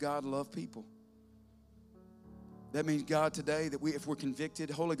to love God, love people. That means, God, today, that if we're convicted,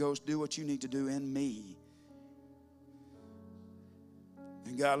 Holy Ghost, do what you need to do in me.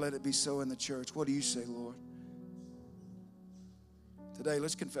 And God, let it be so in the church. What do you say, Lord? Today,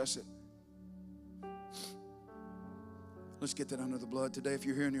 let's confess it. Let's get that under the blood. Today, if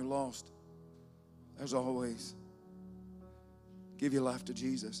you're here and you're lost, as always, give your life to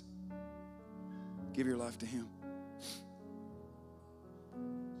Jesus. Give your life to Him.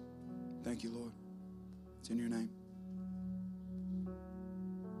 Thank you, Lord. It's in your name.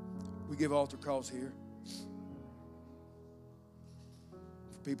 We give altar calls here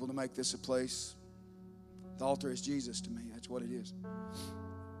for people to make this a place. The altar is Jesus to me. That's what it is.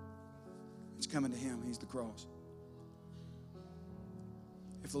 It's coming to Him. He's the cross.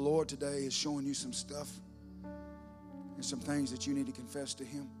 If the Lord today is showing you some stuff and some things that you need to confess to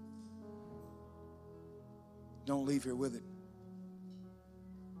Him, don't leave here with it.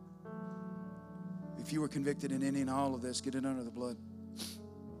 If you were convicted in any and all of this, get it under the blood.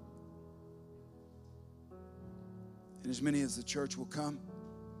 And as many as the church will come,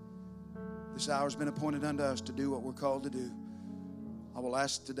 this hour has been appointed unto us to do what we're called to do. I will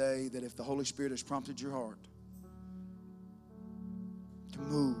ask today that if the Holy Spirit has prompted your heart to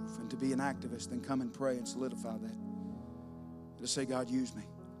move and to be an activist, then come and pray and solidify that. Just say, God, use me.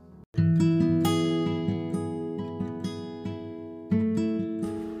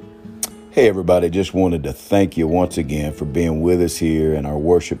 Hey everybody, just wanted to thank you once again for being with us here in our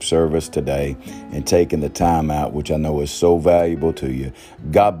worship service today and taking the time out, which I know is so valuable to you.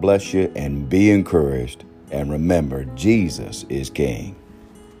 God bless you and be encouraged. And remember, Jesus is King.